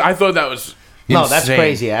know. I thought that was No, that's insane.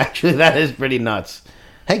 crazy. Actually, that is pretty nuts.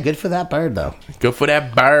 Hey, good for that bird, though. Good for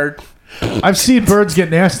that bird. I've seen birds get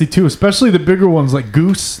nasty too, especially the bigger ones like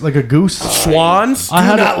goose, like a goose. Swans. I Do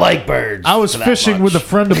had not a, like birds. I was for that fishing much. with a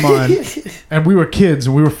friend of mine, and we were kids,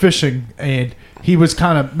 and we were fishing, and he was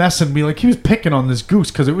kind of messing me, like he was picking on this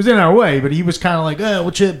goose because it was in our way, but he was kind of like, "Oh,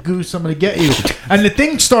 what's up, goose? I'm gonna get you." And the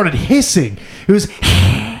thing started hissing. It was,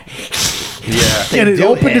 Yeah. and it do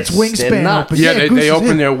opened its hiss. They're wingspan. nuts. Open. Yeah, goose they is open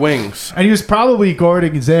hit. their wings. And he was probably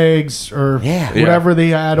guarding his eggs or Yeah. whatever they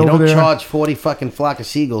had You over don't there. charge 40 fucking flock of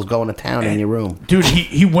seagulls going to town in your room. Dude,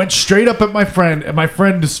 he went straight up at my friend, and my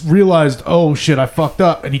friend just realized, oh shit, I fucked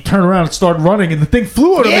up, and he turned around and started running, and the thing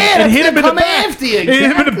flew at him Yeah, and that's hit him gonna in the come back. after you, It hit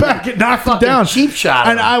him in the exactly. back. It knocked him Fucking down. cheap shot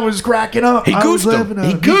And him. I was cracking up. He I was goosed him. laughing at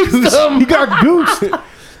He him. goosed him. He got goosed.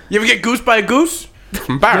 You ever get goosed by a goose?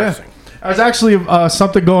 Embarrassing. There's actually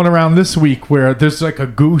something going around this week where there's like a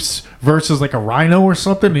goose versus like a rhino or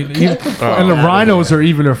something, and the rhinos are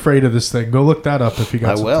even afraid of this thing. Go look that up if you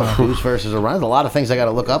got I some will. time. Goose versus a rhino. There's a lot of things I got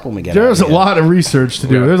to look up when we get There's out a of here. lot of research to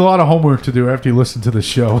do. Yeah. There's a lot of homework to do after you listen to the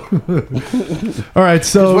show. All right,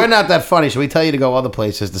 so We're not that funny. Should we tell you to go other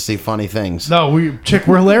places to see funny things? no, we're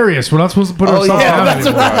hilarious. We're not supposed to put Oh, ourselves yeah. down That's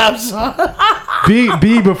anymore. what I'm sorry.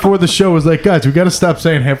 B before the show was like, guys, we got to stop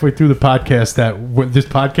saying halfway through the podcast that this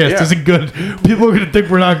podcast Yeah. isn't good. People are going to think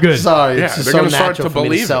we're not good. Sorry. Yeah, It's just they're so gonna start natural to for me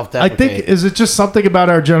believe to it. self-deprecate. I think, is it just something about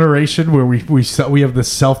our generation where we have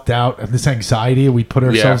this self-doubt and this anxiety and we put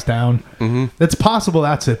ourselves down? Mm-hmm. It's possible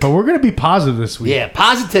that's it, but we're going to be positive this week. Yeah,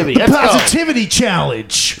 positivity. Let's go. Positivity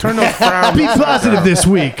challenge. Turn those frowns. Be positive this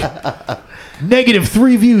week.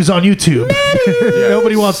 -3 views on YouTube.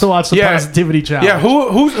 Nobody wants to watch the Yeah. positivity challenge. Yeah,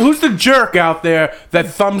 who's the jerk out there that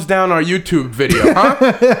thumbs down our YouTube video, huh?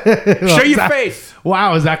 Show your face.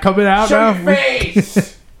 Wow, is that coming out Show now? your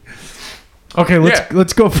face. Okay, Yeah.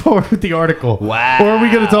 let's go forward with the article. Wow. Or are we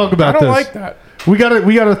going to talk I about don't this? like that. We got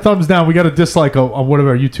a thumbs down. We got a dislike on one of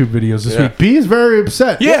our YouTube videos this Yeah. week. B is very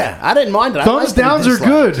upset. Yeah, I didn't mind it. I Thumbs liked the downs are dislike.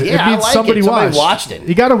 good. Yeah, it means I like somebody it. watched. it.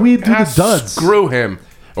 You got to weed through Ah, the duds. Screw him.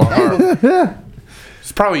 Or her.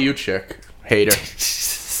 It's probably you, chick. Hater.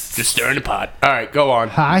 Just stirring the pot. All right, go on.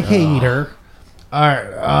 Hi, hater. All right,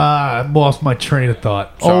 I lost my train of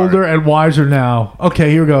thought. Sorry. Older and wiser now.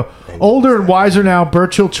 Okay, here we go. Older and wiser now,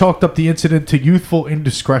 Burchill chalked up the incident to youthful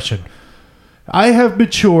indiscretion. I have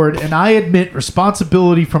matured, and I admit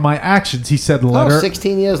responsibility for my actions, he said in the Oh, letter.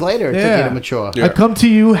 16 years later, it took you to mature. Yeah. I come to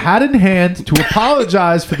you hat in hand to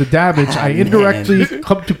apologize for the damage I Hat in indirectly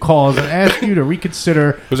come to cause and ask you to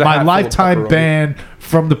reconsider was a my hatful of lifetime pepperoni. ban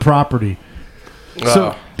from the property.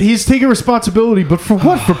 So he's taking responsibility, but for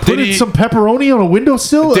what? For putting he- some pepperoni on a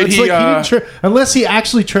windowsill? Did It's he, like didn't unless he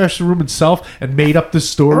actually trashed the room himself and made up this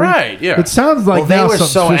story. Right, yeah. It sounds like Well, they now were something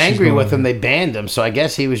so fishy is angry going with on. him, they banned him. So I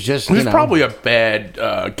guess he was just, He was you know. probably a bad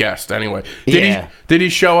guest anyway. Yeah. Did he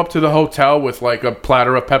show up to the hotel with like a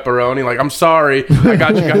platter of pepperoni? Like, I'm sorry, I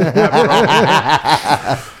got you guys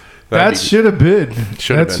pepperoni. That should have been.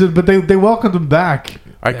 Should have That's been. it, but they welcomed him back.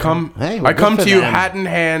 I come Hey, well, I come good to for you them. hat in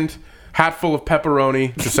hand, hat full of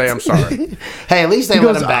pepperoni to say I'm sorry. Hey, at least they He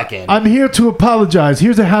let goes, him back in. I'm here to apologize.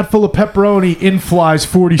 Here's a hatful of pepperoni. In flies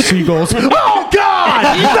 40 seagulls. Oh,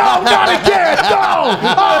 God! No, not again! No!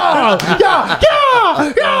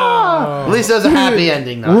 Oh, yeah! At least there's a happy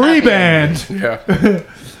ending, though. Happy ending. Reband. Yeah.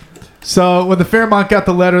 So when the Fairmont got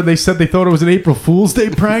the letter, they said they thought it was an April Fool's Day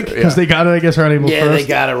prank because they got it, I guess, around April 1st. Yeah, they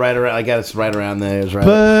got it right around. I got it right around there. It was right.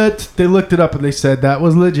 But they looked it up and they said that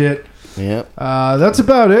was legit. Yep. That's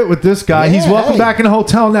about it with this guy. He's Yeah, welcome hey. back in a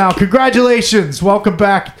hotel now. Congratulations. Welcome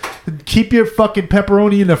back. Keep your fucking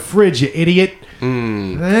pepperoni in the fridge, you idiot.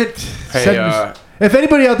 If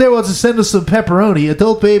anybody out there wants to send us some pepperoni,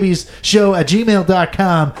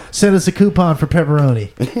 adultbabiesshow@gmail.com. Send us a coupon for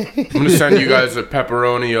pepperoni. I'm gonna send you guys a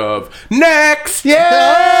pepperoni of next.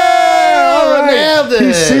 Oh, nailed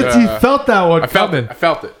it. He felt that one I felt coming. it. I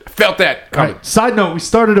felt it. I felt that All coming. right, side note, we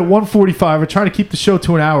started at 1:45. We're trying to keep the show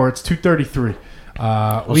to an hour. It's 2:33.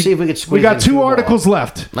 We'll see if we can squeeze We got in 2 more. articles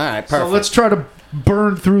left. All right, So perfect. let's try to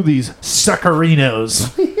burn through these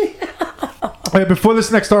suckerinos. Hey, before this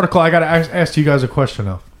next article, I got to ask you guys a question,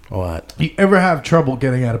 though. What? You ever have trouble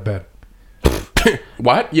getting out of bed?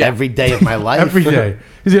 What? Yeah. Every day of my life. Every day.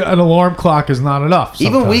 An alarm clock is not enough.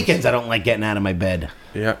 Even sometimes. weekends, I don't like getting out of my bed.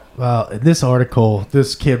 Yeah. Well, in this article,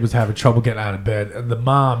 this kid was having trouble getting out of bed, and the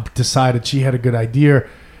mom decided she had a good idea.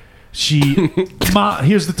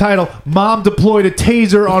 Here's the title: Mom deployed a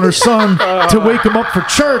taser on her son to wake him up for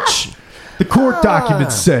church. The court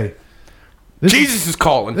documents say. Jesus is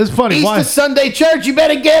calling. This is funny. Easter Why? Sunday church, you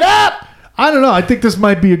better get up. I don't know. I think this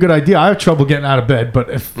might be a good idea. I have trouble getting out of bed,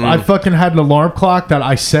 but if I fucking had an alarm clock that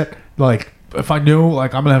I set, like, if I knew,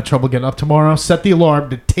 like, I'm gonna have trouble getting up tomorrow, set the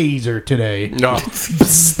alarm to taser today. No.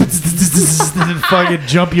 And fucking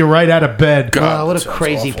jump you right out of bed. God, Oh, what a that sounds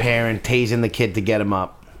crazy awful. parent tasing the kid to get him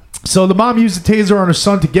up. So the mom used a taser on her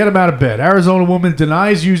son to get him out of bed. Arizona woman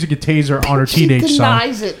denies using a taser on her teenage son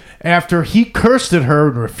it. after he cursed at her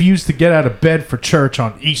and refused to get out of bed for church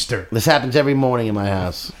on Easter. This happens every morning in my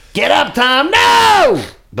house. Get up, Tom. No!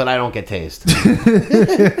 But I don't get tased.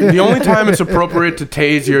 The only time it's appropriate to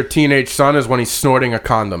tase your teenage son is when he's snorting a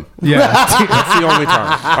condom. Yeah, That's the only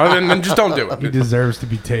time. Other than just don't do he it. deserves to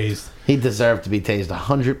be tased. He deserved to be tased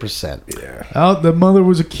 100%. The mother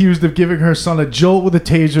was accused of giving her son a jolt with a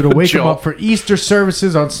taser to wake him Jolt. up for Easter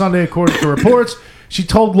services on Sunday, according to reports. She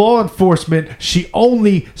told law enforcement she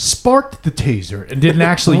only sparked the taser and didn't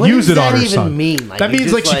actually What use does it on that her even son. mean? Like, That you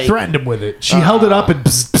means just, like she like- threatened him with it. She held it up and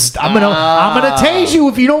psst, psst, I'm gonna tase you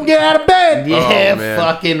if you don't get out of bed. Yeah, man.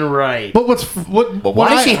 fucking right. But what Why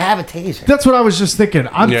does I- she have a taser? That's what I was just thinking.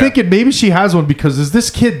 I'm Yeah. thinking maybe she has one because is this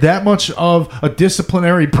kid that much of a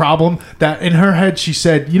disciplinary problem that in her head she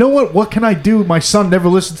said, you know what? What can I do? My son never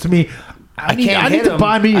listens to me. I need hit to him.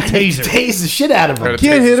 buy me a I need to taser. tase the shit out of him. Gotta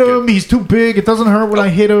Can't Taser's hit good. him. He's too big. It doesn't hurt when I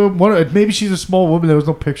hit him. Maybe she's a small woman. There was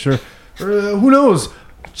no picture. Who knows?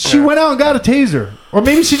 She went out and got a taser. Or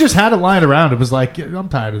maybe she just had it lying around. It was like, I'm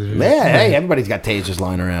tired of this. Yeah, hey, everybody's got tasers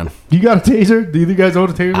lying around. You got a taser? Do you guys own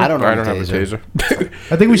a taser? I don't know. I don't have a taser.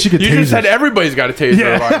 I think we should get You tasers. just said everybody's got a taser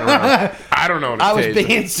Yeah. lying around. I don't know. I was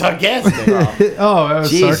being sarcastic. Oh, that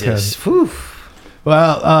was sarcasm. Jesus. Whew.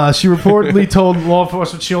 Well, she reportedly told law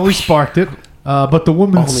enforcement she only sparked it, but the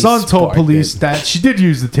woman's Only son told sparked police it. that she did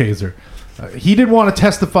use the taser. He didn't want to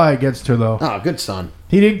testify against her, though. Oh, good son.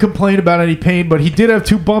 He didn't complain about any pain, but he did have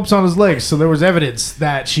 2 bumps on his legs, so there was evidence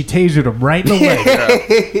that she tasered him right in the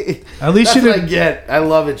leg. At least That's she what I didn't. get. I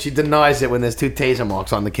love it. She denies it when there's 2 taser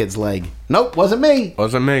marks on the kid's leg. Nope, wasn't me.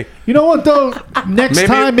 Wasn't me. You know what, though? Next Maybe-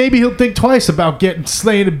 time, maybe he'll think twice about getting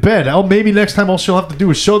slain in bed. Maybe next time all she'll have to do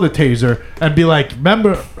is show the taser and be like,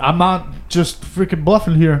 remember, I'm not just freaking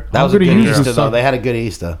bluffing here. That I'm was a gonna good use Easter, this though. son." They had a good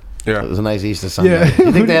Easter. Yeah. It was a nice Easter Sunday. Yeah.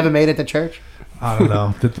 You think they ever made it to church? I don't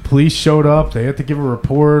know. Did the police showed up? They had to give a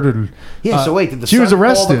report, and Yeah, so wait, did the she son was call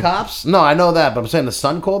arrested. the cops? No, I know that, but I'm saying the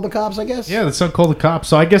son called the cops, I guess? Yeah, the son called the cops.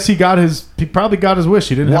 So I guess he probably got his wish.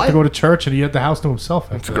 He didn't have What? to go to church, and he had the house to himself.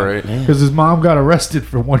 That's great. because his mom got arrested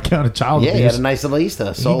for 1 count of child Yeah, he had abuse. a nice little Easter.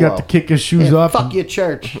 He Solo. got to kick his shoes Yeah, up. fuck and- your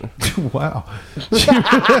church. Wow.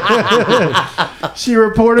 She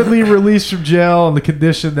reportedly released from jail on the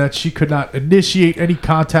condition that she could not initiate any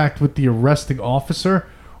contact with the arresting officer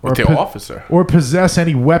With the officer. or possess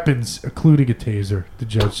any weapons, including a taser, the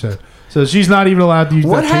judge said. So she's not even allowed to use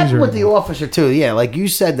What that taser. happened with the anymore. officer, too? Yeah, like you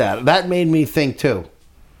said that. That made me think, too.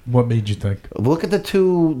 What made you think? Look at the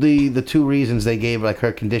two reasons they gave, like,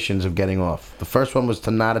 her conditions of getting off. The first one was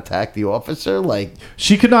to not attack the officer. Like,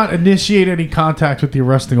 She could not initiate any contact with the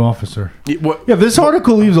arresting officer. What? Yeah, this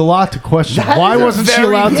article leaves a lot to question. that Why is a wasn't she very-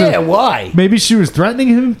 allowed Yeah, to? why? Maybe she was threatening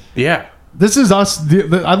him. Yeah. This is us.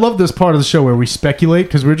 I love this part of the show where we speculate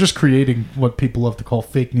because we're just creating what people love to call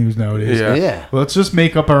fake news nowadays. Yeah. Yeah. Well, let's just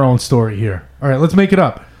make up our own story here. All right, let's make it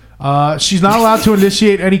up. She's not allowed to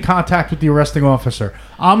initiate any contact with the arresting officer.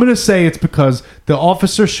 I'm going to say it's because the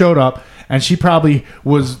officer showed up and she probably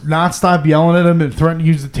was nonstop yelling at him and threatened to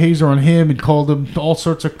use the taser on him and called him all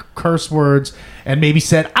sorts of curse words and maybe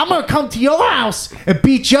said, I'm going to come to your house and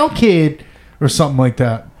beat your kid or something like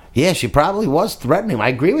that. Yeah, she probably was threatening him. I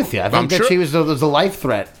agree with you. I think I'm that sure- she was there was a life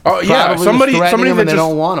threat. Oh, yeah, Probably was somebody threatening him that and they just-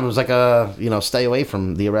 don't want him. It was like stay away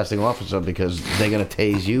from the arresting officer because they're gonna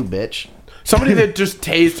tase you, bitch. Somebody that just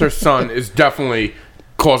tased her son is definitely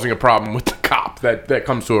causing a problem with the cop that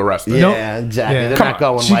comes to arrest her. Yeah, Nope. exactly. Yeah. They're Come not on.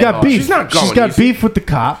 going. She got lighthearted. beef. She's not going She's got easy. beef with the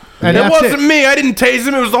cop. And It that's wasn't me. I didn't tase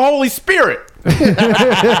him. It was the Holy Spirit.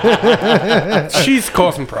 She's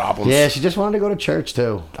causing problems. Yeah, she just wanted to go to church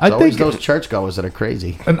too. It's I always think- those churchgoers that are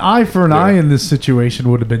crazy. An eye for an eye in this situation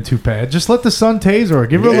would have been too bad. Just let the son tase her.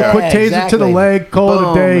 Give her a Yeah. quick taser to the leg, call it a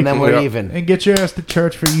Boom, day, and then we're Yeah. even. and get your ass to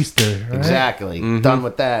church for Easter. right? Exactly. Done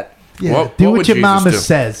with that. Yeah, What- do what what, would your Jesus mama do?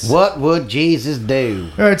 says. What would Jesus do?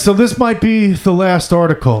 All right, so this might be the last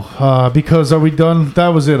article because are we done? That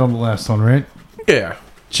was it on the last one, right? Yeah.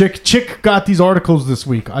 Chick got these articles this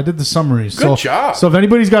week. I did the summaries. Good job. So if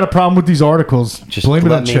anybody's got a problem with these articles, Just blame it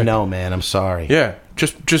let on me Chick. know, man. I'm sorry. Yeah.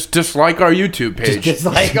 Just dislike our YouTube page. Just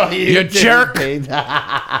like oh, You jerk.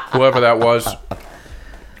 Whoever that was.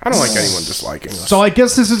 I don't like anyone disliking us. So I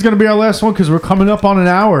guess this is going to be our last one because we're coming up on an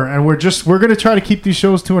hour, and we're going to try to keep these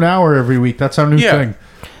shows to an hour every week. That's our new Yeah. thing.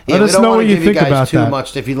 Yeah, Let we us don't know wanna what you give think guys about too that.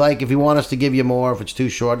 much. If you want us to give you more, if it's too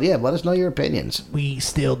short, yeah, let us know your opinions. We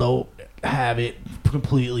still don't have it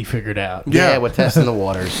completely figured out. Yeah, Yeah. we're testing the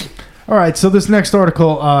waters. All right, so this next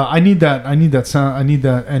article, I need that sound. I need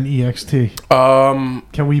that NEXT.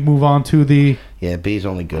 Can we move on to the Yeah, B's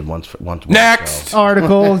only good once. Next.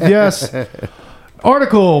 article? Yes.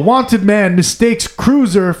 Article: Wanted man mistakes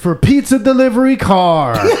cruiser for pizza delivery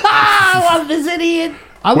car. I love this idiot.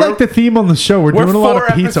 I like the theme on the show. We're doing a lot of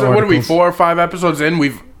pizza episodes. articles. What are we, 4 or 5 episodes in?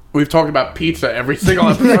 We've talked about pizza every single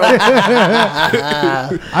episode.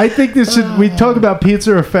 I think this should. We talk about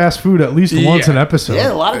pizza or fast food at least once Yeah. an episode.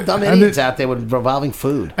 Yeah, a lot of dumb And idiots it- out there with revolving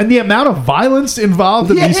food. And the amount of violence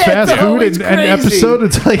involved in these Yeah, fast it's food always and crazy. episodes,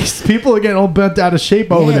 it's like people are getting all bent out of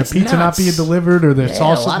shape over Yeah, their it's pizza not nuts. being delivered or their Yeah,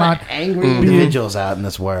 sauce a is lot not. of angry individuals out in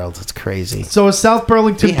this world. It's crazy. So a South Be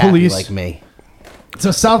Burlington happy police. like me. So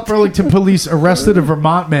South Burlington police arrested a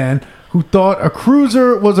Vermont man who thought a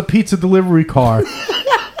cruiser was a pizza delivery car.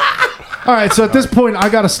 All right, so at this point, I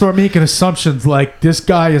got to start making assumptions like this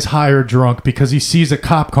guy is high or drunk because he sees a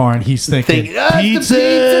cop car and he's thinking, Pizza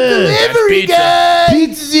delivery Pizza. guy.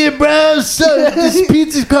 Pizza's here, bro. So this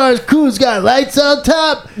pizza car is cool. It's got lights on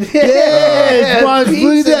top. Yeah, it's look at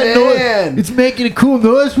Pizza that man. noise. It's making a cool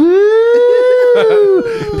noise. Woo!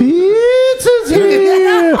 Pizza's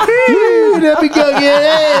here. Woo! Let me go get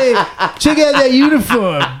it. Hey, check out that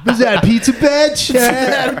uniform. Is that a pizza badge? Is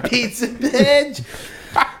that a pizza badge?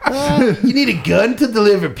 You need a gun to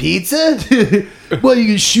deliver pizza? Well, you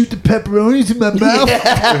can shoot the pepperonis in my mouth.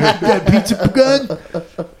 That pizza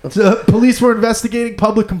gun. So, police were investigating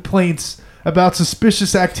public complaints about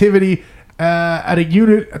suspicious activity at a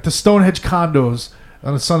unit at the Stonehenge condos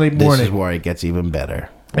on a Sunday morning. This is where it gets even better.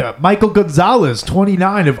 Michael Gonzalez,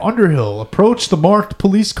 29, of Underhill, approached the marked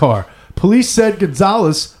police car. Police said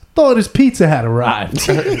Gonzalez thought his pizza had arrived. Is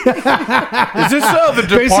this the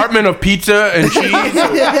Department of Pizza and Cheese?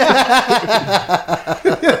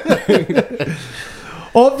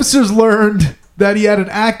 Officers learned that he had an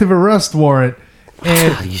active arrest warrant.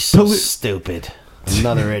 And You're so stupid.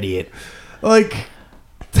 Another idiot. like,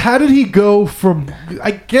 how did he go from...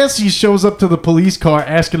 I guess he shows up to the police car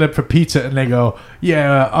asking them for pizza, and they go,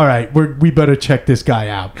 yeah, all right, we better check this guy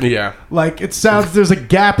out. Yeah. Like, it sounds... There's a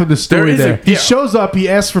gap in the story There is there. He yeah. shows up, he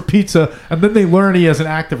asks for pizza, and then they learn he has an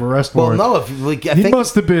active arrest Well, warrant. no, if like, I He think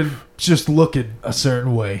must have been just looking a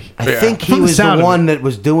certain way. I Yeah. think he From the was sound the of one that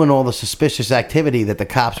was doing all the suspicious activity that the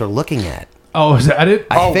cops are looking at. Oh, is that it?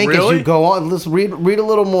 I Oh, think as really? you go on, let's read a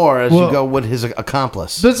little more as Well- you go with his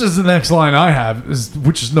accomplice. This is the next line I have,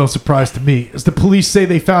 which is no surprise to me. Is the police say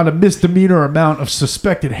they found a misdemeanor amount of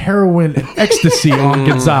suspected heroin and ecstasy on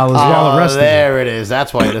Gonzalez while arresting him. there it is.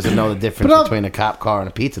 That's why he doesn't know the difference But, between a cop car and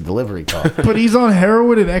a pizza delivery car. But he's on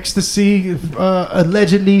heroin and ecstasy,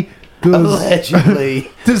 allegedly.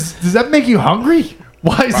 Allegedly. Does that make you hungry?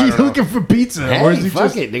 Why is he don't know. looking for pizza? Or is Hey, he fuck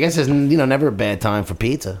just... it. I guess it's never a bad time for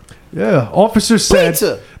pizza. Yeah, officers said...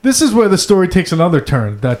 Pizza! This is where the story takes another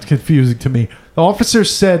turn that's confusing to me. The officers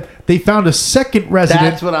said they found a second resident...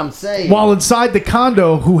 That's what I'm saying. while inside the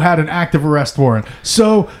condo who had an active arrest warrant.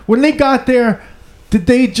 So when they got there, did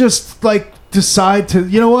they just like decide to,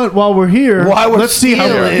 you know what, while we're here, Why we're let's see how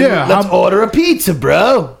stealing, let's order a pizza,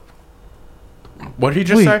 bro. What did he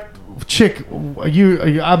just wait, say? chick,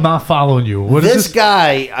 I'm not following you. What is This this?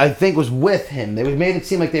 guy, I think, was with him. They made it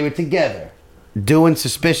seem like they were together doing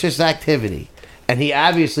suspicious activity. And he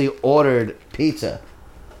obviously ordered pizza.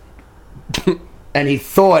 And he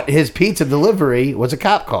thought his pizza delivery was a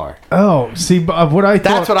cop car. Oh, see, what I thought,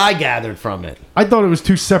 That's what I gathered from it. I thought it was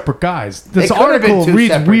two separate guys. This It could have been article two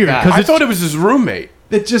reads separate weird guys. because I thought it was his roommate.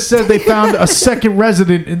 it just said they found a second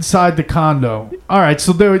resident inside the condo. All right,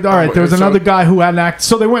 so there was so- another guy who had an act.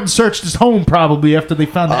 So they went and searched his home probably after they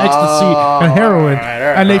found the ecstasy and heroin,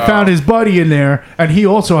 and they found his buddy in there, and he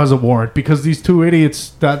also has a warrant because these two idiots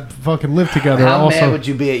that fucking live together How also. mad would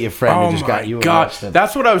you be at your friend Oh who just got you god, arrested?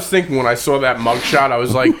 that's what I was thinking when I saw that mugshot. I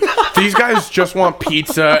was like, these guys just want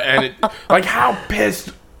pizza, and like how pissed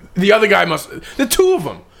the other guy must. The two of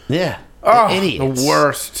them. Yeah. Oh, Idiots. the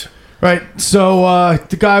worst. Right, so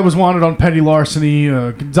the guy was wanted on petty larceny.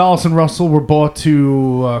 Gonzalez and Russell were brought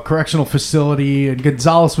to a correctional facility, and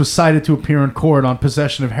Gonzalez was cited to appear in court on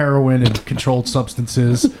possession of heroin and controlled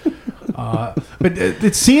substances. But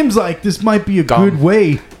it seems like this might be a good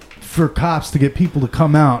way for cops to get people to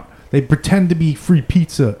come out. They pretend to be free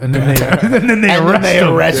pizza, and then they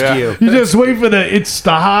arrest them. you. You just wait for the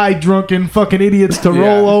high, drunken fucking idiots to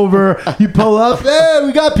roll over. You pull up, hey,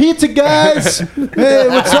 we got pizza, guys. Hey,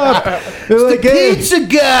 what's up? They're like, hey, Pizza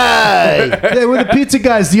guy! yeah, we're the pizza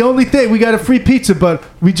guys. The only thing, we got a free pizza, but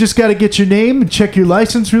we just got to get your name and check your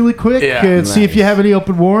license really quick Yeah. and see if you have any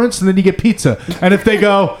open warrants, and then you get pizza. And if they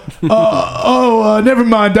go, never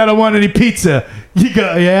mind, I don't want any pizza. You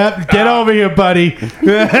go, yeah, get over here, buddy.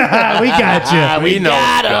 We got you. We know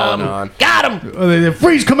got what's going him. on. Got him!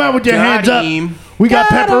 Freeze, come out with your hands up. him. We got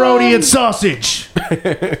Got pepperoni him. and sausage.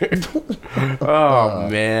 Oh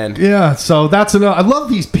man. Yeah, so that's enough. I love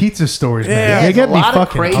these pizza stories, man. Yeah, they There's get a me lot of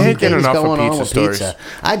fucking crazy hungry. Can't get things enough of going on pizza with stories. pizza.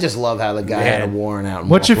 I just love how the guy had a warrant out. And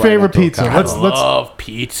What's your walked right favorite up to a pizza? cop. Let's Love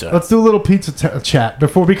pizza. let's do a little pizza chat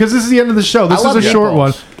before, because this is the end of the show. This I love is a short meatballs.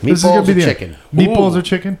 one. This is gonna Meatballs be or the end. chicken? Meatballs Ooh. or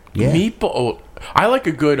chicken? Yeah. Meatball. I like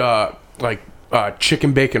a good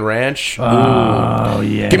chicken bacon ranch. Oh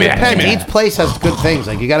yeah. Give me that. Give me Each that. place has good things.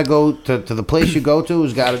 Like you got to go to the place you go to.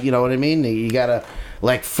 Has got to, you know what I mean. You got to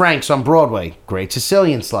like Frank's on Broadway. Great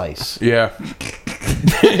Sicilian slice. Yeah.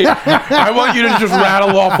 I want you to just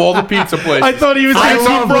rattle off all the pizza places. I thought he was I going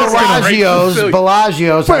love to Bellagio's. Philly.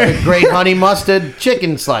 Bellagio's has a great honey mustard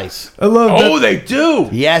chicken slice. I love Oh, that. they do.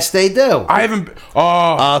 Yes, they do. I haven't.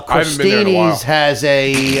 I haven't been there in a while. Christini's has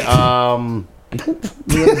a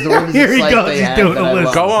Here he goes, he's doing a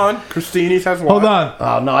list. Go on. Christini's has one. Hold on.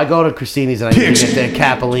 Oh no, I go to Christini's and I Picks. get their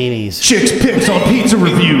Capolini's. Chicks picks on pizza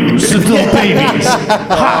reviews. Adult babies.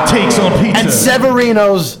 Hot takes on pizza. And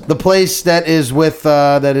Severino's, the place that is with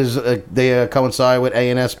they coincide with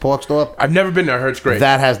A&S Pork Store. I've never been there. I heard it's great.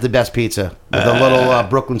 That has the best pizza. With the little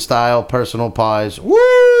Brooklyn style personal pies.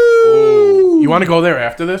 Woo! You want to go there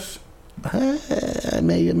after this?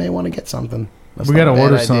 You may want to get something. That's We not gotta a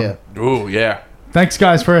bad order idea. Ooh, yeah. Thanks,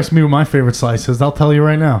 guys, for asking me what my favorite slice is. I'll tell you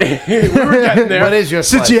right now. We were getting there. What is your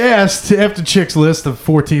Since slice? you asked, after Chick's list of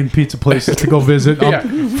 14 pizza places to go visit, Yeah.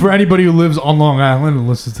 for anybody who lives on Long Island and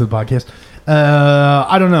listens to the podcast,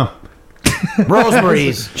 I don't know.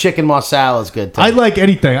 Rosemary's chicken marsala is good too. I like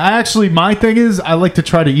anything. My thing is, I like to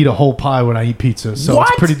try to eat a whole pie when I eat pizza. So What?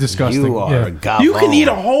 it's pretty disgusting. You are Yeah. a goblin. You can eat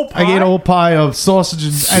a whole pie. I ate a whole pie of sausage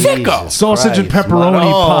and Sicko. sausage and Christ, pepperoni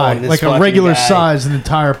Malone, pie, this like a fucking regular guy. size, an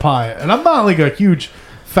entire pie. And I'm not like a huge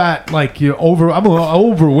fat, like I'm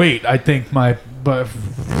overweight. I think but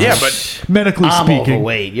Yeah, but medically I'm speaking,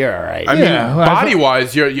 overweight. You're all right. I Yeah, mean, well, body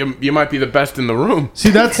wise, you might be the best in the room. see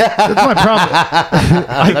that's my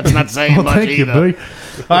problem. That's not saying Well, much thank you, either. Billy.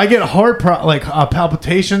 I get heart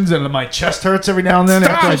palpitations and my chest hurts every now and then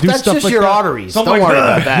after I do That's stuff just like your that. arteries. So I'm Don't like, worry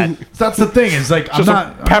 "Ugh." about that. That's the thing. Is like Just I'm a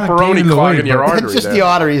not pepperoni gaining the clog weight, in your but- artery. That's just there. the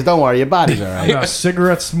arteries. Don't worry. Your body's all right. I'm a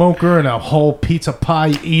cigarette smoker and a whole pizza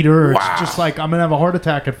pie eater. Wow. It's just like I'm gonna have a heart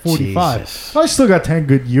attack at 45. Jesus. I still got 10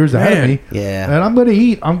 good years ahead of Man. me. Yeah. And I'm gonna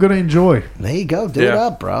eat. I'm gonna enjoy. There you go. Do it Yeah.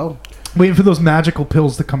 up, bro. Waiting for those magical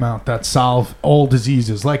pills to come out that solve all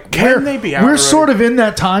diseases. Like Can they be out we're already? sort of in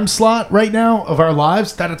that time slot right now of our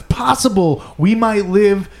lives that it's possible we might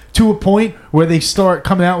live to a point where they start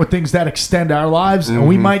coming out with things that extend our lives, and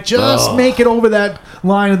we might just make it over that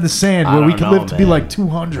line in the sand where we don't could know, live to be man. like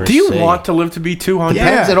 200. Do you See. want to live to be 200? Yeah.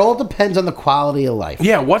 Depends. It all depends on the quality of life.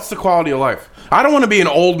 Yeah, what's the quality of life? I don't want to be an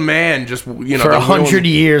old man just, For the 100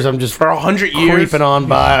 years, I'm just For 100 years? creeping on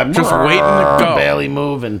by. I'm Just waiting to go. Barely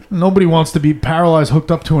moving. Nobody wants to be paralyzed,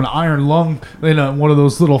 hooked up to an iron lung in one of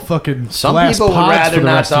those little fucking Some glass people would pods rather for the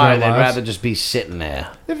not rest of die. their They'd lives. rather just be sitting there.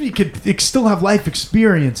 If you could still have life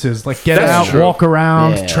experiences, like get That's out, true. walk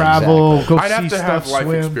around, Yeah, travel, exactly. go I'd see have to stuff, have life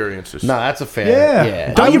swim. experiences. No, that's a fair.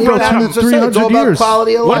 Yeah. Don't I you mean, run that's out what of I'm saying. It's all 300 about years?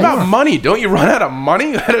 quality of What life. about money? Don't you run out of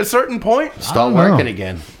money at a certain point? Start I don't know. working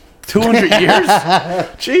again. 200 years?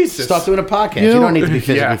 Jesus. Start doing a podcast. You You, know- don't need to be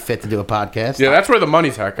physically Yeah. fit to do a podcast. Yeah, that's where the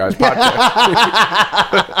money's at, guys. Podcast.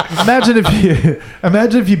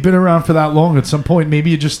 Imagine if you've been around for that long. At some point, maybe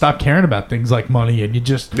you just stop caring about things like money, and you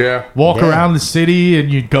just Yeah. walk Yeah. around the city,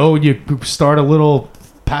 and you go and you start a little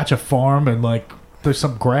patch of farm, and like there's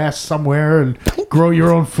some grass somewhere, and grow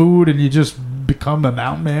your own food, and you just become a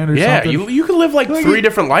mountain man or Yeah, something. you can live like Like 3 it-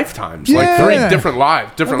 different lifetimes. Yeah. Like 3 different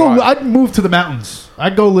lives. lives. I'd move to the mountains.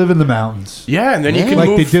 I'd go live in the mountains, Yeah, and then you can like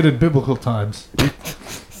move. they did in biblical times.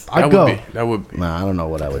 I'd that go. would be. That would be. No, I don't know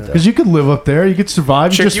what I would do. Because you could live up there, you could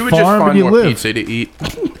survive. You Chick, just you would just farm find and you more live. pizza to eat.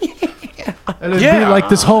 And it'd Yeah. be like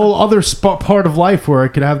this whole other part of life where I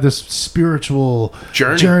could have this spiritual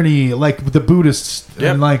Journey. like the Buddhists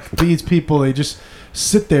Yep. and like these people. They just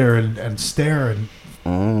sit there and stare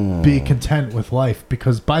and be content with life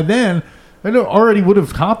because by then I know already would have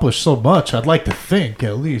accomplished so much. I'd like to think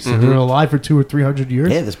at least if they're alive for 200 or 300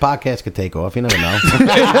 years. Yeah, this podcast could take off. You never know.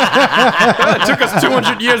 It took us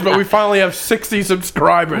 200 years, but we finally have 60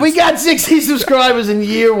 subscribers. we got 60 subscribers in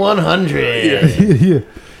year 100.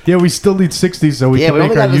 yeah. We still need 60, so we Yeah, can we make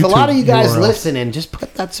only our got. There's a lot of YouTube you guys URL. listening. Just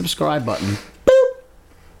put that subscribe button. Boop.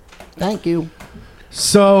 Thank you.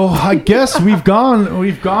 So I guess we've gone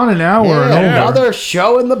an hour and Yeah, over. another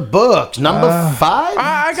show in the books. Number 5.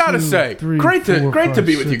 I gotta say, three, great to four, five,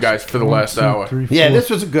 be with you six, guys for the one, last two, hour. three, Yeah, four. this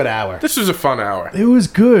was a good hour. This was a fun hour. It was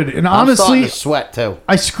good, and I'm starting honestly, to sweat too.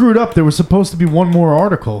 I screwed up. There was supposed to be one more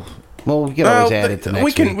article. Well, we can always add it to next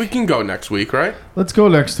week. we can go next week, right? Let's go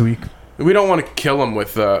next week. We don't want to kill him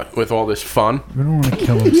with all this fun. We don't want to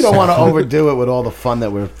kill him. You don't want to overdo it with all the fun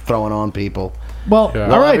that we're throwing on people. Well, Yeah.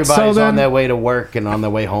 all right. Everybody's So on then, their way to work and on their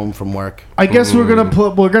way home from work. I guess we're gonna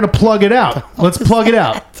plug it out. Let's plug it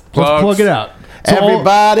out. Let's Plugs. plug it out. So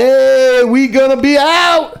Everybody, we gonna be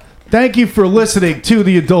out. thank you for listening to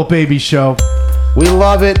the Adult Baby Show. We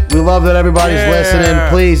love it. We love that everybody's Yeah. listening.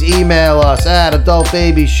 Please email us at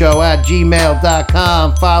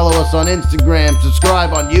adultbabyshow@gmail.com. Follow us on Instagram.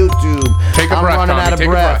 Subscribe on YouTube. Take a I'm breath, running Tommy. out of Take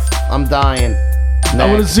a breath. I'm dying. I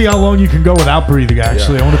want to see how long you can go without breathing,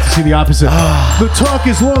 actually. I wanted to see the opposite. The talk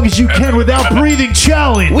as long as you can without breathing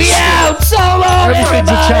challenge. We out, Solo!